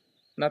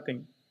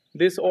nothing.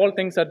 These all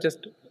things are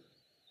just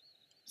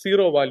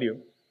zero value.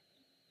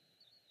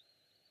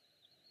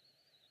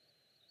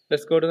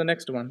 Let's go to the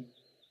next one.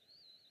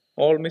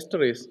 All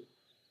mysteries.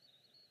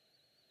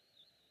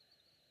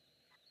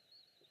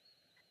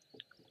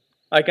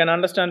 I can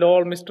understand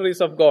all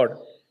mysteries of God.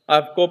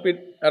 I've copied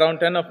around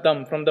 10 of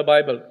them from the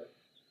Bible.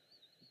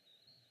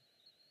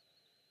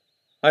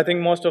 I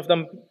think most of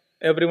them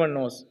everyone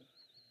knows.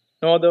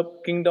 Know the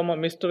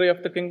mystery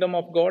of the kingdom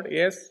of God?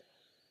 Yes.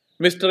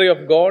 Mystery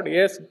of God?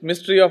 Yes.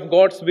 Mystery of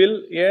God's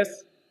will?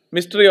 Yes.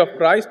 Mystery of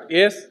Christ?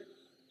 Yes.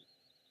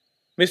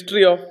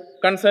 Mystery of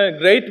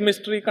great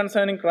mystery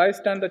concerning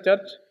Christ and the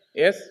church?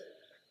 Yes.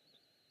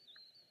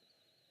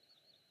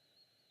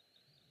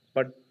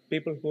 But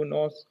people who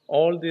knows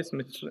all these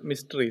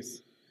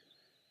mysteries,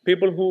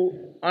 people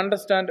who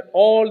understand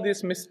all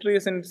these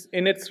mysteries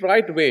in its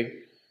right way,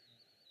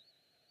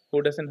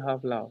 who doesn't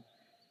have love,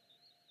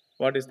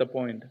 what is the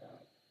point?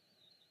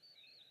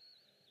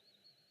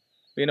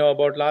 We know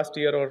about last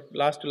year or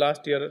last to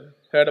last year,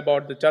 heard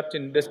about the church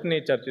in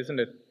Destiny Church, isn't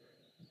it?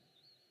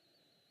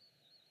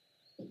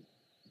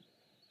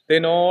 They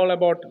know all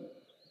about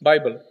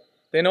Bible.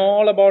 They know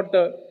all about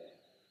the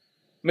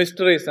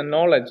mysteries and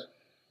knowledge.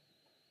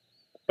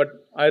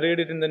 But I read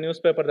it in the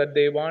newspaper that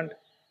they want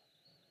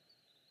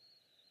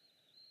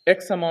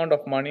X amount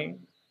of money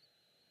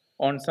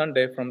on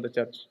Sunday from the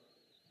church.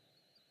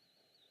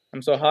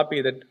 I'm so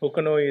happy that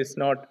Hukanui is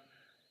not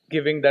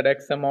giving that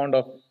X amount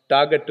of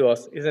target to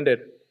us, isn't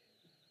it?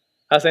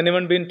 Has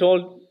anyone been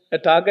told a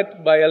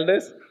target by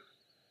elders?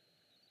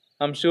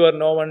 I'm sure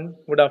no one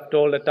would have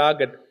told a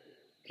target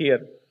here.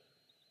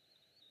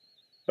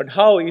 But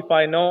how if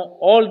I know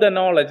all the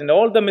knowledge and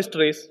all the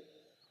mysteries,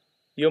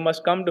 you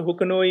must come to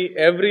Hukanui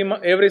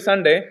every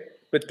Sunday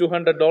with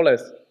 $200.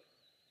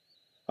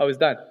 How is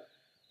that?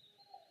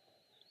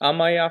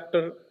 Am I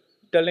after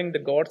telling the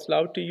God's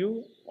love to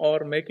you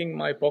or making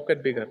my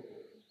pocket bigger?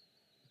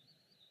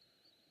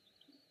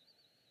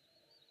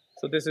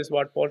 So this is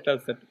what Paul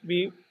tells that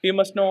we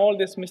must know all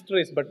these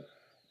mysteries, but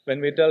when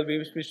we tell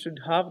we should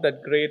have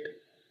that great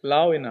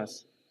love in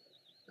us.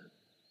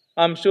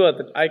 I'm sure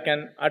that I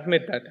can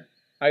admit that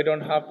I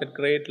don't have that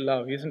great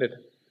love, isn't it?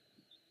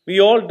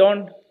 We all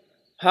don't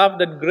have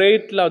that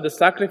great love, the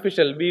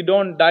sacrificial. We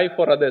don't die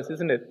for others,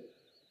 isn't it?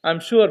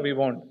 I'm sure we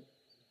won't.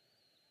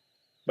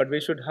 But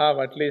we should have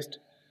at least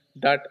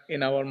that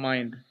in our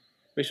mind.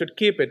 We should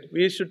keep it.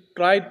 We should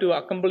try to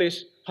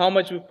accomplish how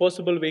much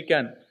possible we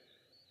can.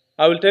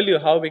 I will tell you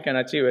how we can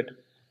achieve it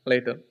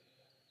later.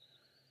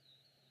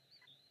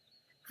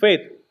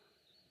 Faith.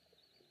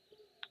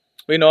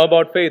 We know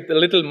about faith, a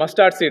little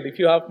mustard seed. If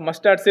you have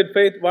mustard seed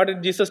faith, what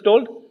did Jesus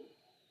told?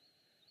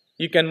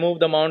 You can move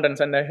the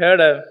mountains. And I heard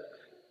a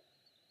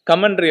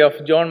commentary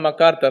of John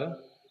MacArthur.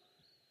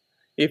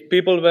 If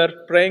people were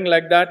praying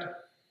like that,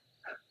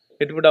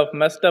 it would have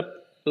messed up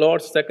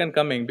Lord's second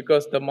coming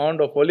because the Mount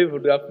of Olives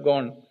would have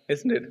gone,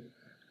 isn't it?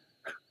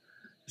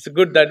 It's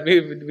good that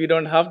we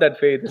don't have that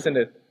faith, isn't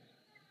it?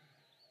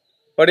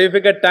 But if we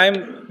get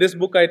time, this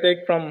book I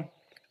take from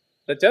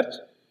the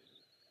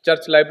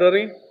church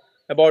library,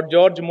 about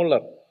George Muller.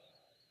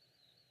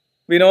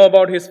 We know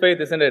about his faith,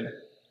 isn't it?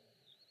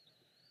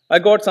 I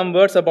got some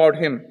words about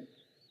him.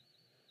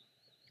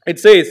 It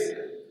says,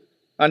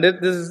 and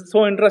this is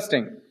so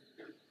interesting.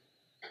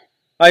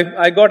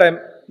 I got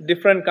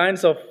different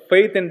kinds of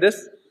faith in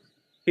this.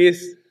 He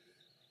is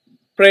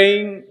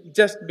praying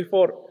just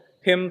before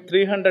him,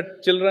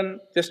 300 children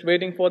just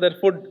waiting for their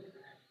food.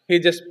 He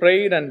just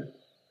prayed and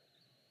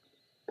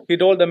he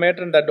told the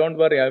matron that don't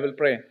worry, I will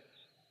pray.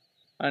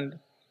 And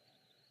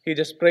he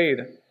just prayed.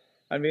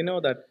 And we know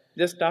that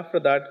just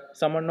after that,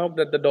 someone knocked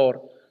at the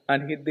door.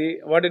 And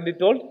what did he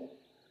told?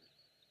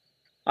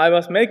 I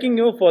was making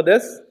you for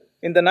this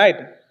in the night.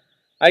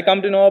 I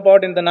come to know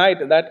about in the night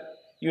that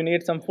you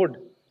need some food.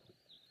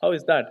 How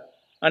is that?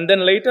 And then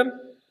later,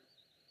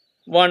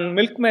 one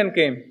milkman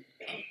came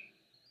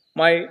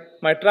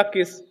My truck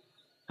is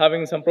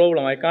having some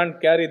problem. I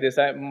can't carry this.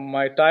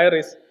 My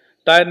tire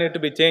need to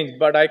be changed,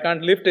 but I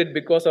can't lift it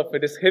because of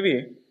it is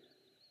heavy.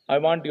 I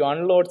want you to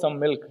unload some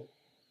milk.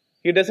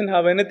 He doesn't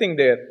have anything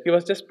there. He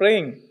was just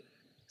praying.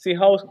 See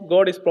how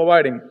God is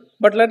providing.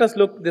 But let us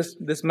look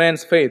this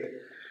man's faith.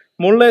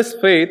 Muller's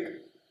faith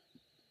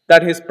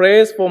that his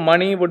prayers for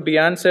money would be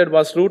answered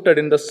was rooted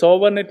in the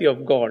sovereignty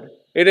of God.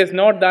 It is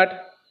not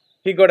that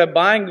he got a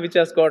bank which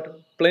has got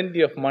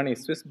plenty of money,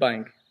 Swiss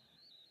bank.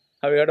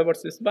 Have you heard about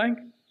Swiss bank?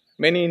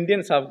 Many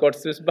Indians have got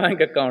Swiss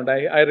bank account.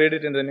 I read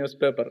it in the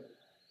newspaper.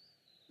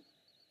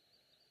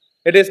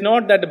 It is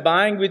not that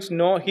bank which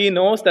he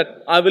knows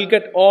that I will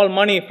get all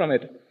money from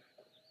it.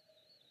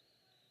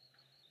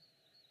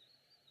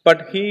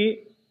 But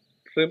he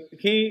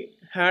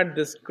had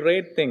this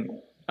great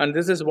thing, and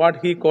this is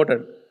what he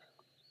quoted.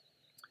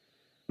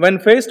 When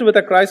faced with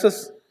a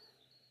crisis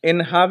in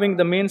having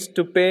the means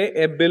to pay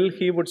a bill,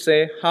 he would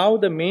say, "How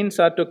the means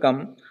are to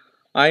come,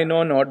 I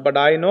know not, but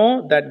I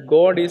know that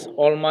God is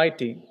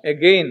almighty."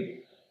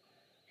 Again,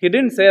 he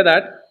didn't say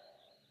that,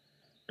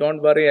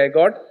 "Don't worry, I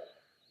got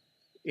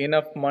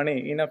enough money,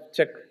 enough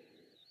check."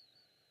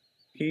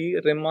 He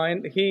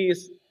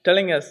is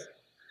telling us,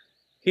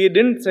 he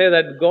didn't say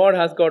that God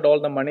has got all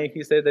the money.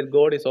 He said that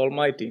God is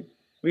almighty.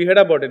 We heard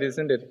about it,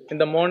 isn't it? In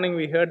the morning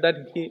we heard that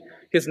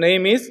his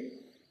name is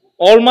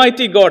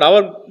Almighty God.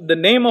 The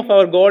name of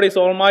our God is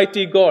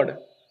Almighty God.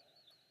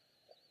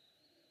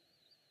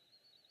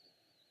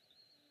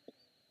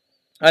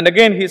 And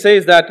again he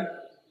says that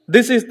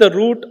this is the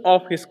root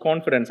of his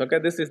confidence. Okay,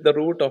 this is the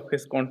root of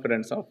his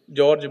confidence, of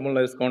George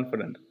Muller's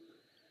confidence.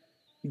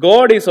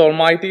 God is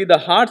almighty. The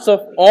hearts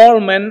of all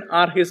men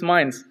are his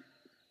minds.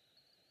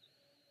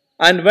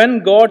 And when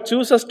God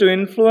chooses to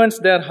influence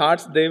their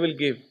hearts, they will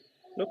give.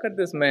 Look at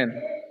this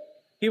man.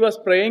 He was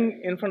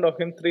praying in front of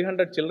him,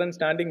 300 children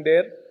standing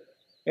there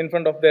in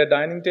front of their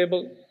dining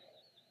table.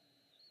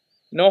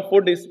 No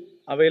food is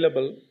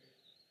available.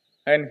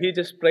 And he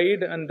just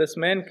prayed, and this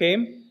man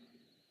came.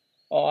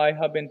 Oh, I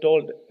have been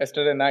told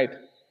yesterday night.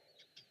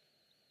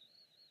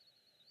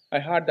 I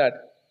heard that.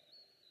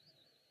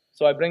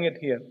 So I bring it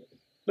here.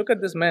 Look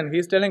at this man. He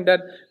is telling that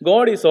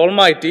God is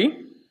almighty.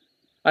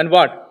 And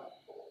what?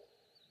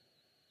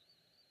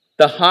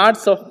 The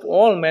hearts of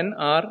all men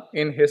are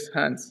in his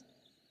hands.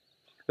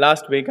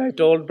 Last week I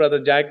told Brother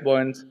Jack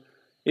Boyens,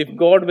 if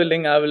God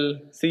willing, I will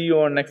see you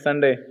on next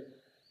Sunday.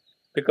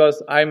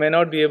 Because I may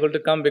not be able to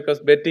come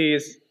because Betty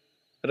is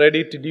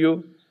ready to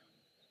due.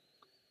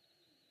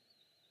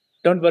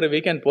 Don't worry, we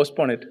can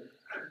postpone it.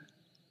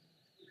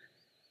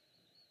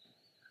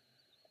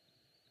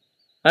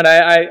 And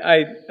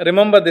I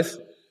remember this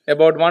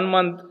about 1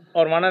 month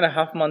or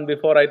 1.5 months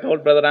before, I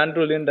told Brother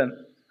Andrew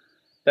Linden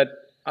that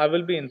I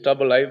will be in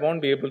trouble. I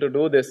won't be able to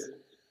do this.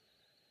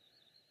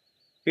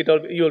 He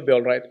told me, you will be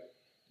all right.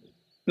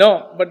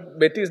 No, but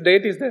Betty's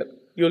date is there.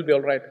 You will be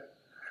all right.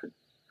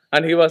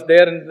 And he was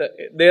there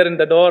in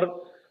the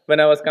door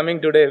when I was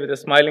coming today with a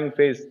smiling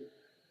face.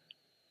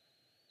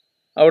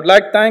 I would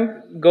like to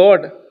thank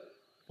God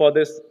for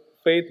this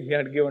faith he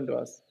had given to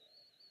us.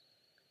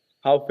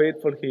 How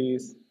faithful he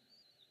is.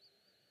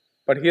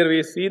 But here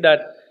we see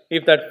that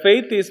if that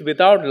faith is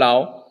without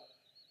love,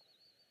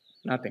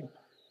 nothing.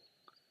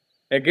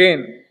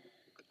 Again,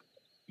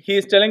 he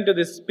is telling to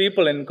these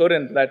people in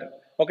Corinth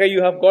that, okay,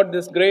 you have got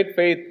this great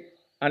faith,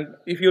 and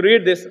if you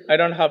read this, I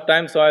don't have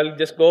time, so I'll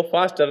just go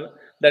faster,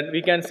 that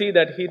we can see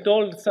that he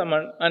told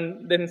someone,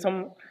 and then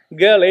some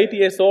girl, 8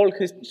 years old,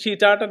 she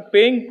started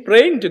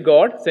praying to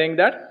God, saying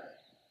that,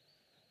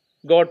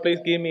 God, please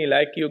give me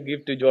like you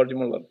give to George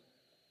Muller.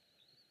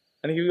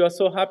 And he was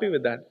so happy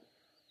with that.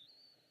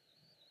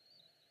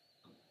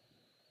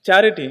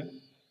 Charity.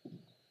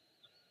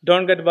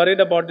 Don't get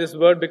worried about this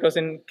word, because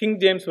in King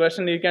James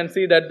Version you can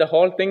see that the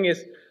whole thing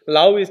is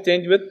love is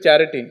changed with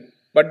charity.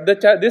 But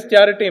this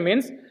charity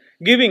means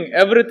giving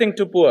everything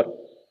to poor.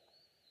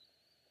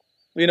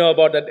 We know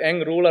about that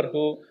young ruler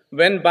who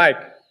went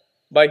back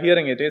by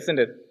hearing it, isn't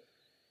it?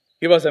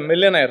 He was a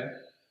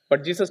millionaire.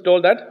 But Jesus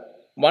told that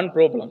one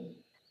problem.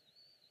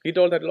 He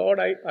told that, Lord,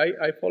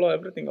 I follow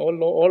everything, all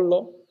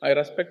law. I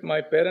respect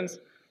my parents.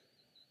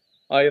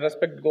 I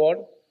respect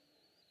God.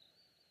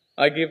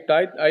 I give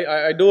tithe.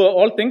 I do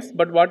all things.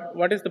 But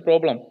what is the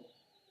problem?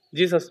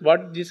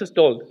 What Jesus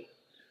told?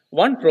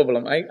 One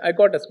problem. I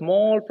got a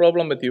small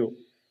problem with you.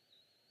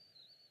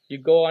 You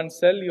go and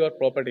sell your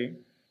property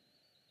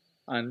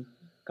and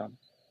come.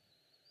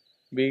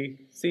 We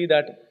see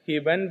that he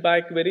went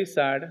back very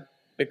sad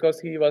because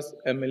he was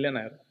a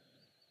millionaire.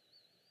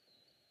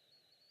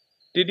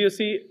 Did you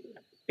see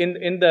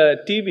in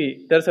the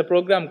TV, there's a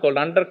program called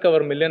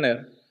Undercover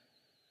Millionaire.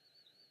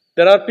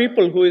 There are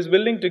people who is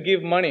willing to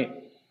give money.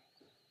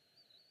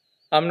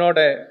 I'm not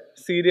a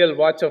serial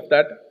watch of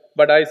that,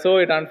 but I saw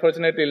it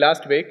unfortunately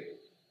last week,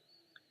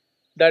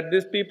 that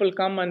these people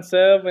come and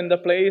serve in the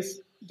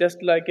place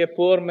just like a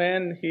poor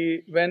man.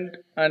 He went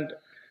and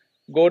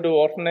go to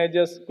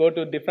orphanages, go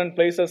to different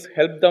places,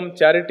 help them,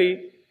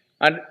 charity,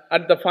 and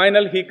at the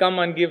final he come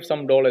and give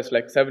some dollars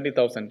like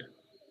 70,000,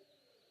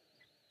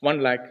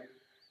 1 lakh.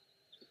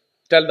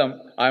 Tell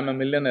them, I'm a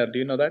millionaire. Do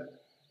you know that?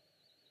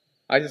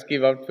 I just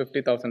give out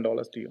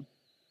 $50,000 to you.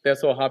 They're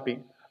so happy.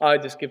 I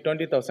just give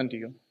 20,000 to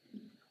you.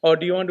 Or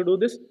do you want to do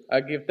this?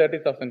 I give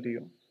 30,000 to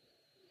you.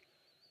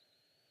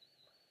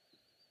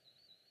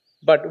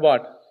 But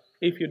what?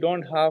 If you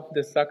don't have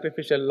this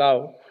sacrificial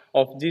love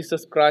of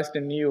Jesus Christ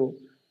in you,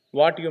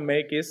 what you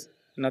make is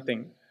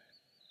nothing.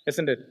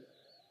 Isn't it?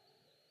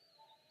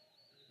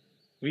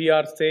 We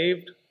are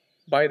saved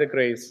by the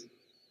grace.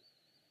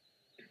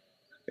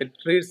 It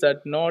reads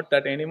that not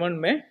that anyone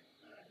may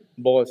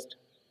boast.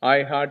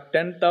 I had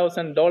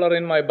 $10,000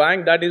 in my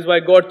bank, that is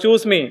why God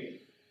chose me.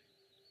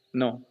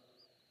 No.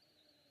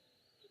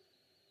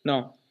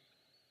 No.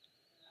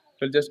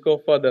 We'll just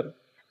go further.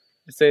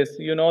 It says,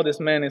 you know this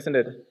man, isn't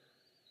it?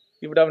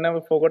 You would have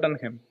never forgotten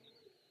him.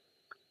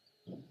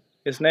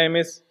 His name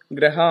is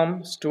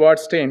Graham Stuart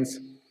Staines.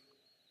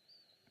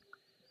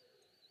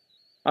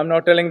 I'm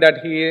not telling that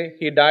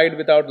he died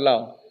without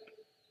love,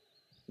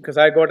 because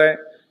I got a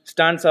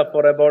stanza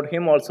for about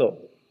him also,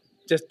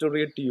 just to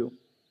read to you.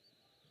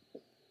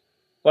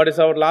 What is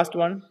our last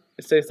one?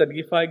 It says that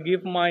if I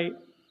give my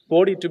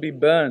body to be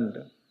burned,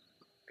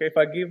 if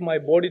I give my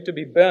body to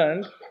be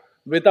burned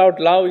without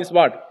love is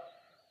what?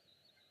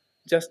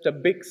 Just a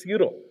big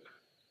zero.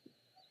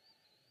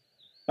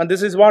 And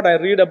this is what I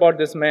read about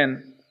this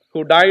man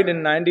who died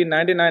in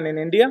 1999 in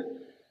India.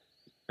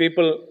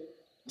 People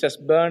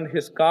just burned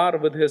his car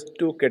with his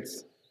 2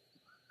 kids.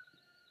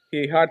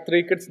 He had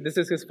 3 kids. This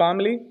is his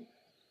family.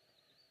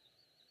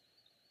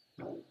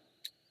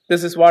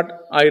 This is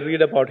what I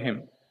read about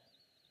him.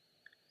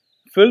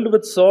 Filled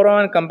with sorrow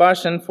and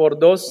compassion for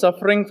those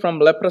suffering from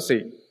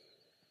leprosy,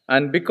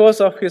 and because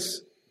of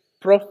his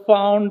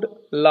profound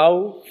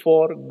love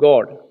for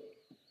God.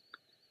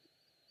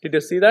 Did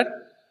you see that?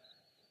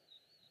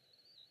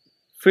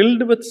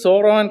 Filled with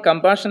sorrow and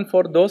compassion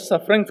for those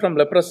suffering from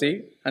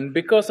leprosy, and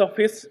because of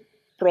his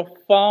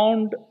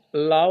profound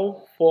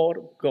love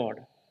for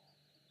God.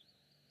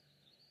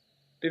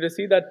 Did you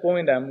see that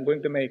point I'm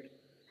going to make?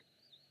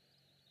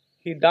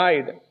 He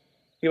died.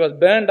 He was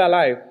burned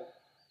alive.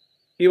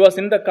 He was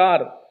in the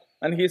car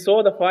and he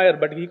saw the fire,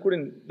 but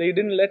they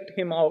didn't let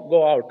him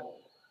go out.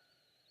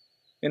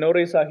 In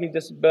Orissa, he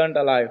just burned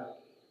alive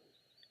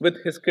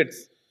with his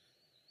kids.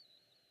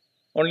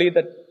 Only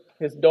that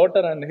his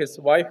daughter and his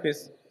wife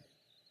is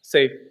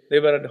safe. They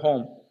were at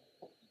home.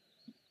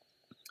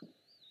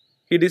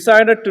 He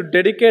decided to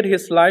dedicate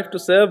his life to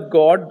serve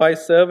God by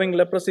serving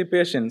leprosy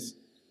patients.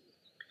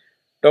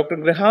 Dr.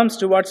 Graham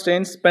Stuart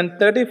Staines spent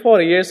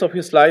 34 years of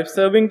his life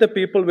serving the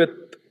people with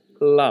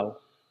love.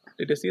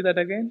 Did you see that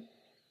again?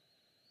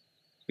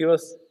 He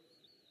was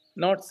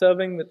not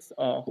serving with,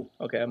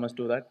 I must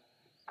do that.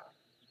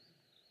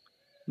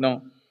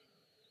 No.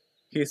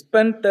 He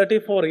spent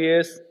 34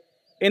 years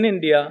in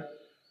India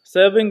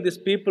serving these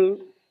people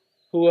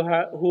who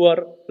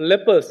are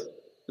lepers.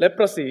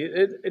 Leprosy,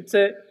 it's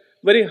a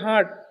very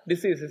hard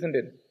disease, isn't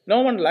it?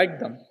 No one liked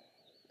them.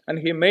 And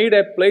he made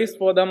a place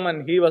for them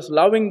and he was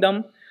loving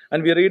them.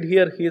 And we read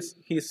here,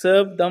 he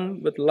served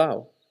them with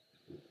love.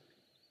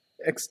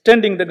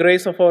 Extending the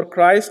grace of our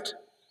Christ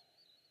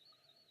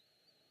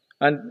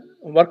and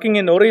working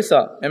in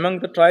Orissa among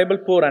the tribal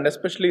poor and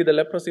especially the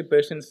leprosy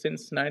patients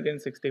since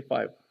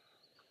 1965.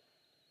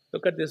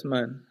 Look at this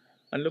man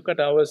and look at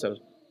ourselves.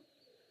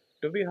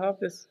 Do we have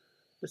this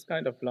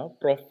kind of love?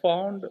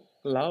 Profound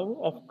love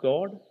of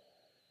God?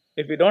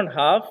 If we don't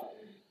have,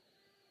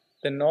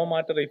 then no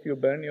matter if you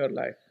burn your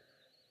life,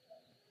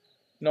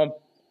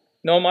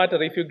 no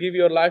matter if you give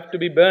your life to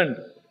be burned,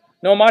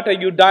 no matter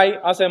you die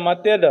as a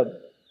martyrdom,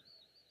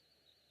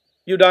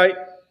 you die.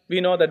 We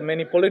know that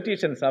many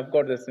politicians have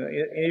got this.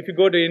 If you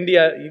go to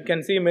India, you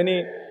can see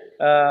many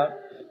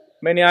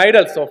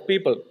idols of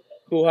people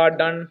who had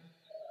done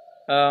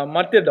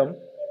martyrdom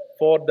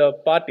for the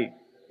party,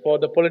 for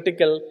the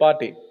political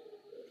party.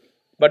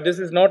 But this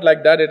is not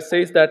like that. It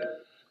says that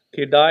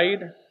he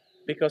died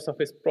because of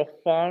his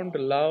profound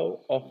love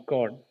of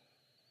God.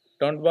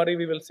 Don't worry,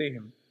 we will see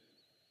him.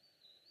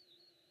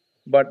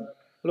 But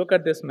look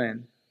at this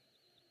man.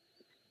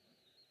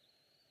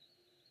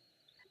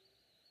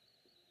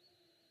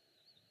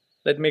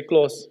 Let me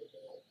close.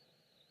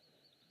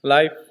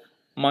 Life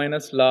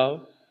minus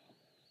love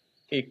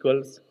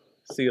equals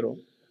 0.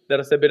 There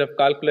is a bit of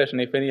calculation.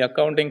 If any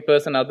accounting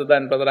person other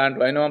than Brother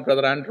Andrew, I know I'm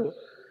Brother Andrew,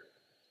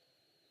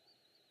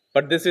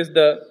 but this is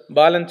the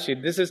balance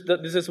sheet. This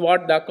is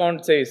what the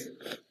account says.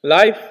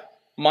 Life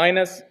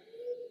minus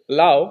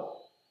love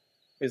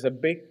is a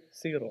big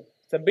 0.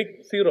 It's a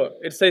big 0.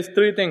 It says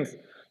 3 things.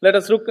 Let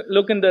us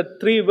look in the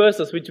 3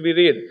 verses which we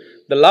read.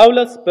 The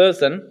loveless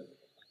person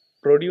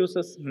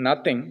produces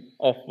nothing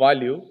of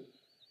value,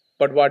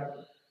 but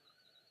what?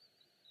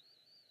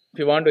 If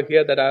you want to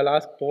hear that, I'll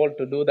ask Paul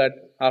to do that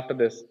after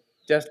this.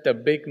 Just a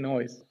big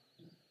noise.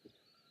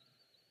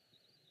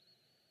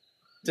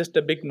 Just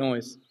a big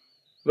noise.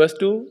 Verse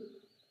 2,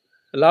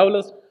 the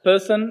loveless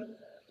person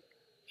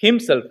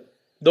himself,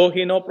 though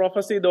he know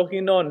prophecy, though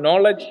he know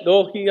knowledge,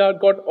 though he had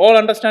got all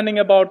understanding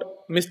about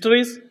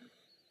mysteries,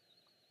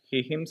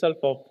 he himself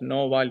of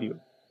no value.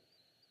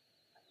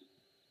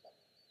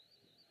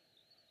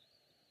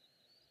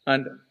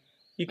 And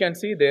you can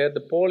see there, the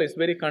Paul is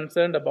very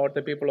concerned about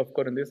the people of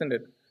Corinth, isn't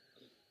it?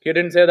 He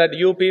didn't say that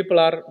you people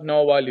are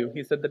no value.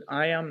 He said that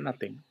I am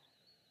nothing.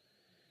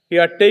 He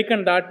had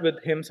taken that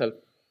with himself.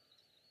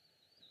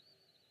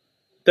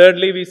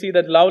 Thirdly, we see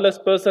that loveless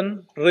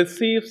person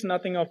receives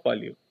nothing of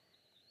value.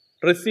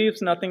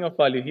 Receives nothing of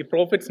value. He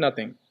profits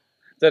nothing.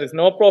 There is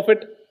no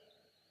profit.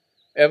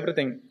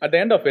 Everything at the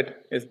end of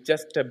it is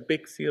just a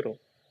big zero.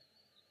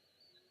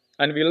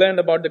 And we learned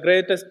about the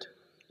greatest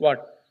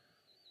what?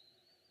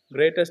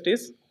 Greatest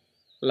is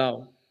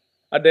love.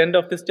 At the end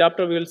of this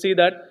chapter, we will see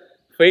that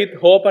faith,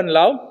 hope, and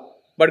love.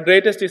 But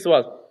greatest is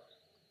what?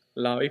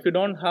 Love. If you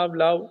don't have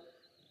love,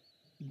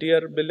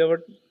 dear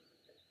beloved,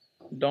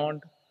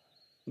 don't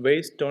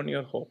waste on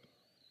your hope.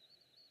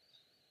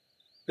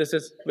 This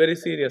is very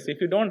serious. If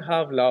you don't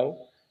have love,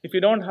 if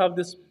you don't have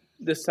this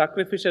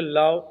sacrificial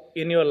love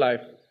in your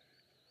life,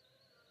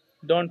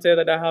 don't say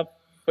that I have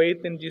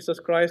faith in Jesus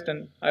Christ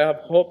and I have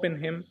hope in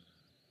Him,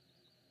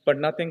 but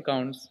nothing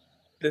counts.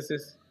 This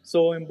is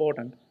so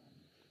important.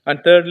 And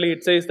thirdly,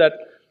 it says that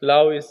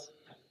love is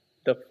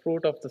the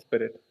fruit of the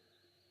Spirit.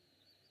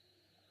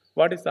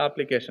 What is the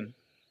application?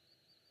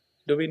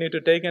 Do we need to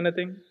take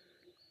anything?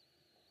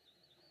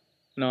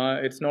 No,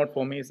 it's not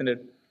for me, isn't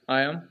it?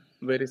 I am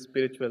very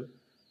spiritual.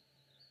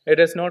 It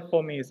is not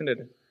for me, isn't it?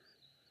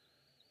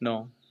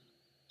 No.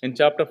 In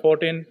chapter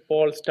 14,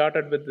 Paul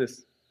started with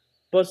this.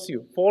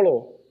 Pursue,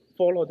 follow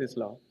this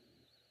love.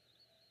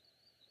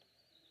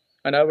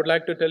 And I would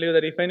like to tell you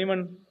that if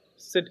anyone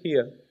sit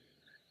here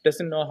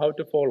doesn't know how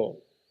to follow,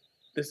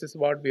 this is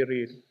what we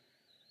read,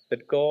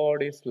 that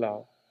God is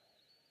love.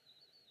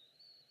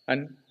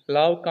 And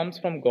love comes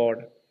from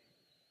God.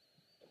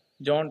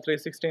 John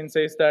 3:16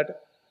 says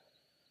that,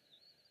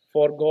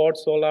 for God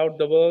so loved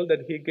the world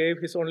that He gave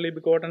His only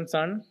begotten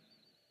Son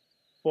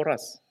for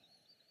us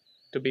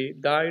to be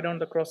died on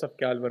the cross of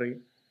Calvary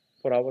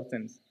for our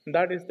sins. And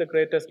that is the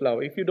greatest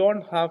love. If you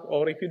don't have,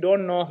 or if you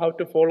don't know how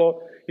to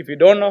follow, if you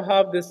don't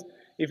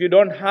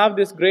have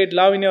this great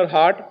love in your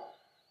heart,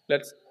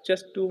 let's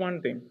just do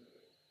one thing.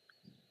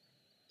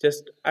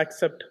 Just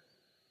accept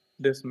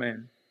this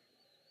man.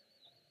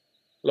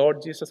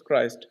 Lord Jesus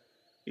Christ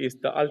is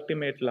the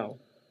ultimate love.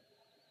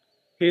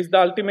 He is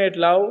the ultimate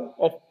love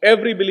of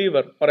every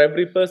believer or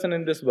every person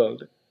in this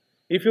world.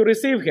 If you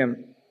receive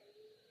Him,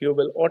 you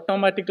will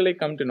automatically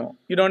come to know.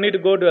 You don't need to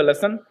go to a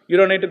lesson. You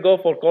don't need to go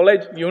for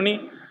college,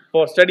 uni,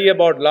 for study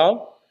about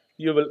love.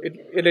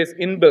 It is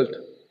inbuilt.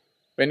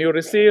 When you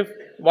receive,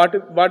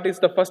 what is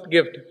the first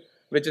gift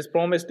which is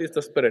promised is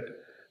the Spirit.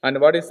 And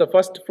what is the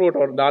first fruit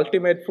or the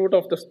ultimate fruit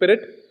of the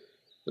Spirit?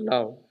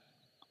 Love.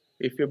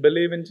 If you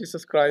believe in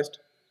Jesus Christ,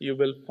 you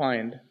will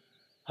find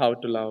how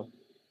to love.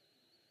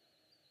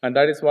 And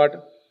that is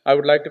what I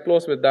would like to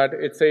close with that.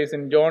 It says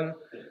in 1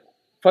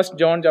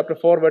 John chapter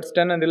 4, verse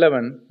 10 and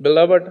 11,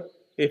 Beloved,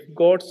 if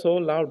God so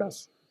loved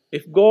us,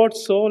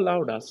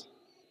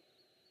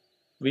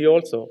 we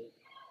also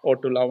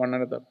ought to love one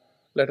another.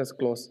 Let us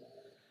close.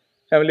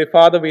 Heavenly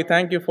Father, we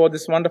thank you for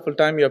this wonderful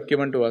time you have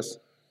given to us.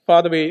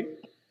 Father, we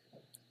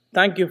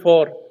thank you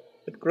for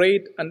the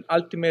great and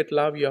ultimate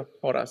love you have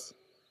for us.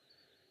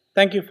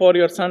 Thank you for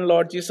your Son,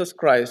 Lord Jesus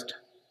Christ,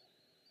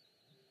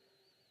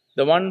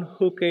 the one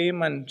who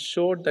came and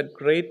showed the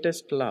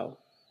greatest love.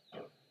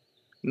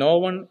 No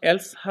one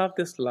else have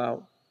this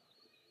love,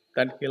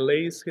 that He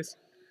lays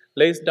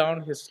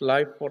down His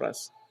life for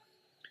us.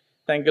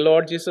 Thank you,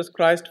 Lord Jesus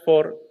Christ,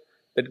 for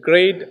the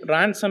great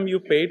ransom you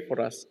paid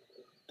for us.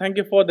 Thank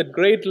you for the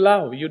great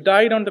love. You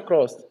died on the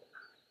cross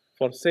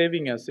for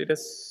saving us. It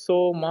is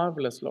so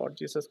marvelous, Lord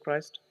Jesus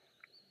Christ.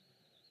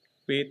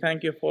 We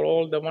thank you for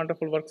all the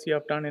wonderful works you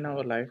have done in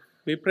our life.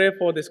 We pray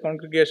for this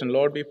congregation,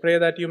 Lord. We pray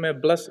that you may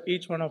bless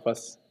each one of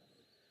us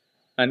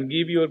and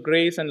give your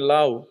grace and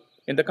love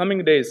in the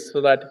coming days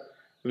so that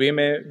we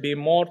may be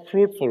more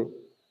fruitful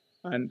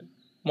and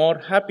more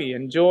happy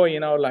and joy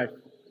in our life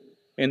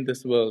in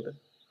this world.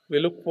 We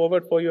look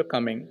forward for your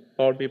coming.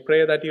 Lord, we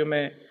pray that you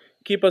may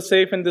keep us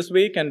safe in this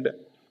week and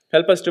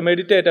help us to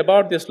meditate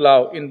about this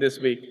love in this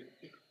week.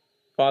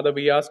 Father,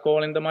 we ask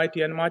all in the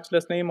mighty and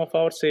matchless name of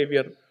our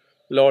Savior,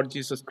 Lord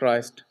Jesus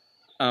Christ.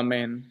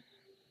 Amen.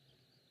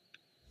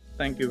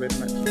 Thank you very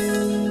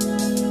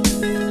much.